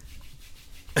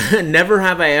 Never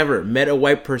have I ever met a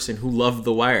white person who loved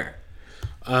The Wire.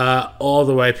 All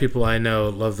the white people I know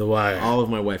love The Wire. All of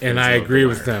my white friends and I agree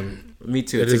with them. Me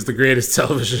too. It is the greatest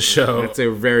television show. It's a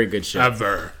very good show.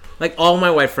 Ever. Like all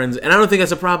my white friends, and I don't think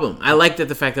that's a problem. I like that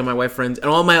the fact that my white friends and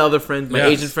all my other friends, my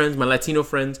Asian friends, my Latino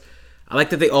friends, I like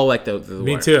that they all like the Wire.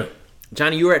 Me too.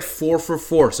 Johnny, you're at 4 for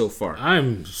 4 so far.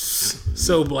 I'm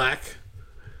so black.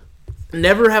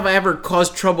 Never have I ever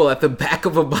caused trouble at the back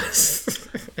of a bus.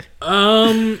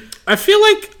 I feel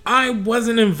like I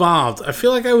wasn't involved. I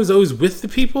feel like I was always with the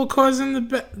people causing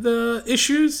the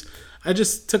issues. I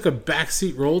just took a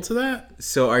backseat role to that.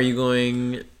 So are you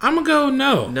going... I'm going to go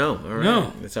no. No, all right.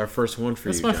 No. That's our first one for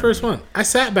you, That's my first one. I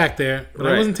sat back there, but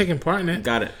I wasn't taking part in it.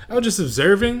 Got it. I was just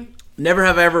observing. Never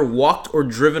have I ever walked or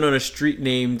driven on a street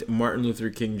named Martin Luther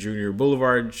King Jr.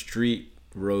 Boulevard, Street,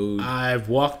 Road. I've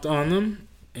walked on them,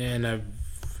 and I've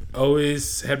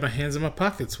always had my hands in my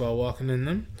pockets while walking in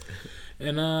them.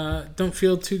 And don't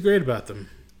feel too great about them.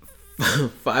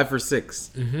 5 for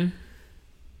 6.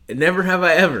 Never have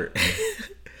I ever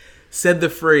said the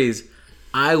phrase,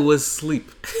 I was asleep.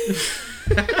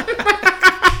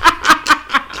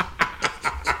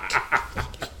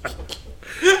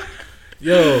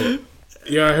 Yo,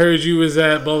 I heard you was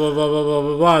at blah, blah, blah, blah, blah,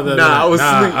 blah, blah. I was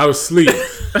asleep. I was asleep.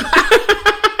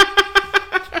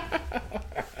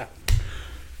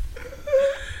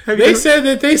 They said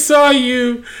that they saw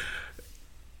you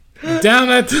down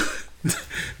at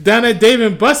Dave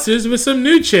and Buster's with some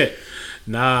new chick.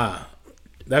 Nah,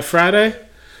 that Friday,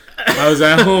 I was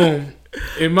at home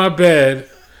in my bed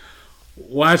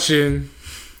watching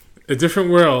A Different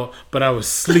World, but I was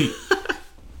asleep.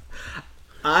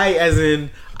 I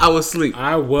was asleep.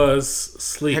 I was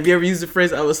asleep. Have you ever used the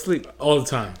phrase I was asleep? All the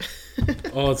time.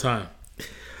 All the time.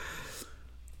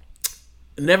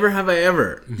 Never have I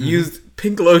ever used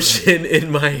pink lotion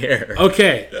in my hair.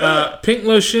 Okay, pink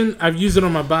lotion. I've used it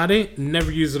on my body.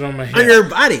 Never used it on my hair. On your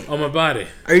body? On my body.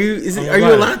 Are you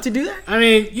allowed to do that? I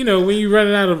mean, when you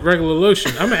run out of regular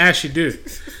lotion, I'm an ashy dude.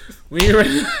 When you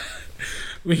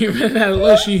run out of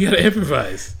lotion, you gotta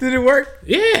improvise. Did it work?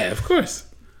 Yeah, of course.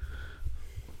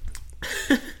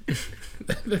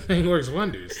 That thing works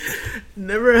wonders.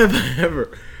 Never have I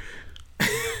ever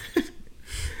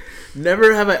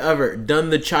Never have I ever done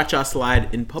the cha-cha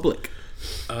slide in public.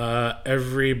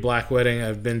 Every black wedding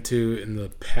I've been to in the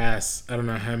past, I don't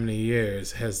know how many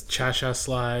years, has cha-cha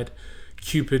slide,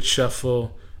 Cupid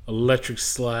shuffle, electric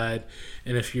slide,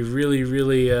 and if you're really,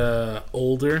 really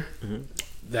older,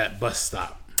 that bus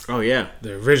stop. Oh, yeah.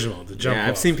 The original, the jump off.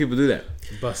 I've seen people do that.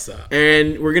 Bus stop.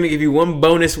 And we're going to give you one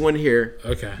bonus one here.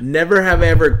 Okay. Never have I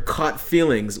ever caught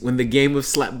feelings when the game of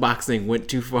slap boxing went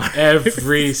too far.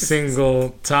 Every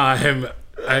single time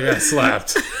I got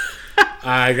slapped,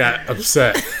 I got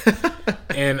upset.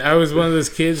 And I was one of those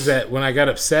kids that when I got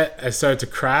upset, I started to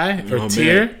cry or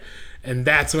tear. Man. And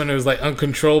that's when it was like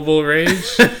uncontrollable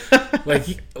rage.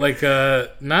 like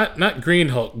not Green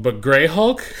Hulk, but Gray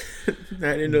Hulk.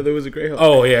 I didn't know there was a Gray Hulk.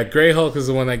 Oh, yeah. Gray Hulk is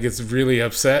the one that gets really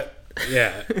upset.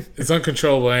 Yeah. It's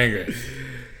uncontrollable anger.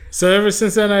 So ever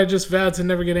since then, I just vowed to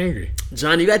never get angry.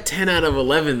 John, you got 10 out of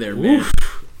 11 there, man. Oof,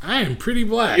 I am pretty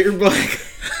black. You're black.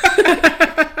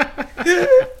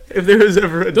 If there was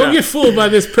ever a Don't get fooled by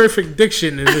this perfect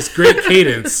diction and this great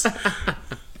cadence.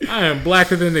 I am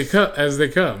blacker than as they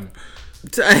come.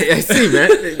 I see, man.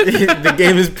 The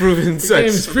game is proven such. The game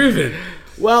is proven.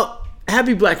 Well,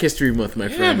 happy Black History Month, my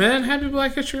friend. Yeah, man. Happy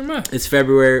Black History Month. It's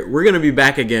February. We're going to be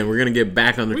back again. We're going to get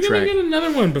back on the track. We're going to get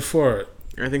another one before.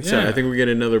 I think so. I think we get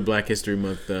another Black History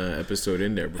Month episode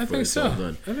in there before it's all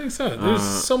done. I think so.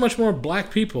 There's so much more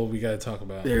black people we got to talk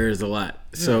about. There is a lot.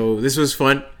 Yeah. So this was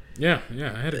fun. Yeah.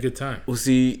 I had a good time. We'll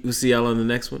see y'all on the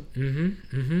next one.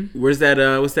 Where's that?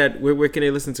 What's that? Where can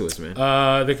they listen to us, man?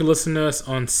 They can listen to us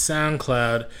on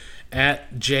SoundCloud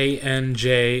at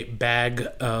JNJ Bag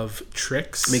of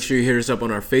Tricks. Make sure you hit us up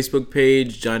on our Facebook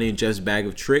page, Johnny and Jeff's Bag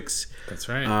of Tricks. That's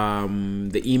right.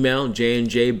 The email,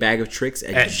 jnjbagoftricks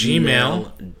at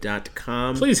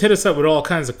gmail.com. Please hit us up with all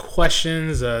kinds of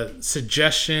questions,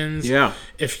 suggestions. Yeah.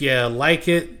 If you like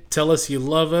it, tell us you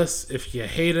love us. If you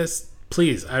hate us,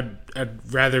 please. I'd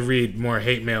rather read more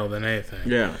hate mail than anything.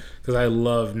 Yeah. Because I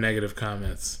love negative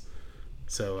comments.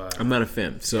 So I'm not a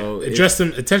fan. So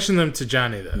attention them to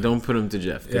Johnny though. Don't put them to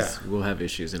Jeff because we'll have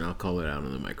issues and I'll call it out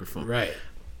on the microphone. Right.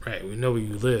 We know where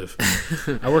you live.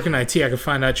 I work in IT. I can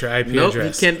find out your IP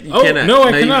address. You cannot. No,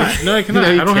 I cannot. No, I cannot.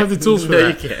 I don't have the tools for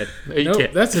that. You can't. No, you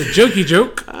can't. That's a jokey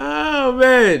joke. Oh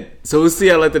man. So we'll see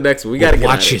y'all at the next one. We gotta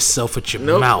watch yourself with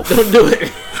your mouth. Don't do it.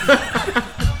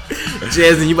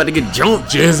 Jazz and you about to get jumped.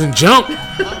 Jazz and jump.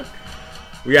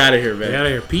 We out of here, man. We out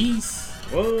of here. Peace.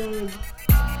 Whoa.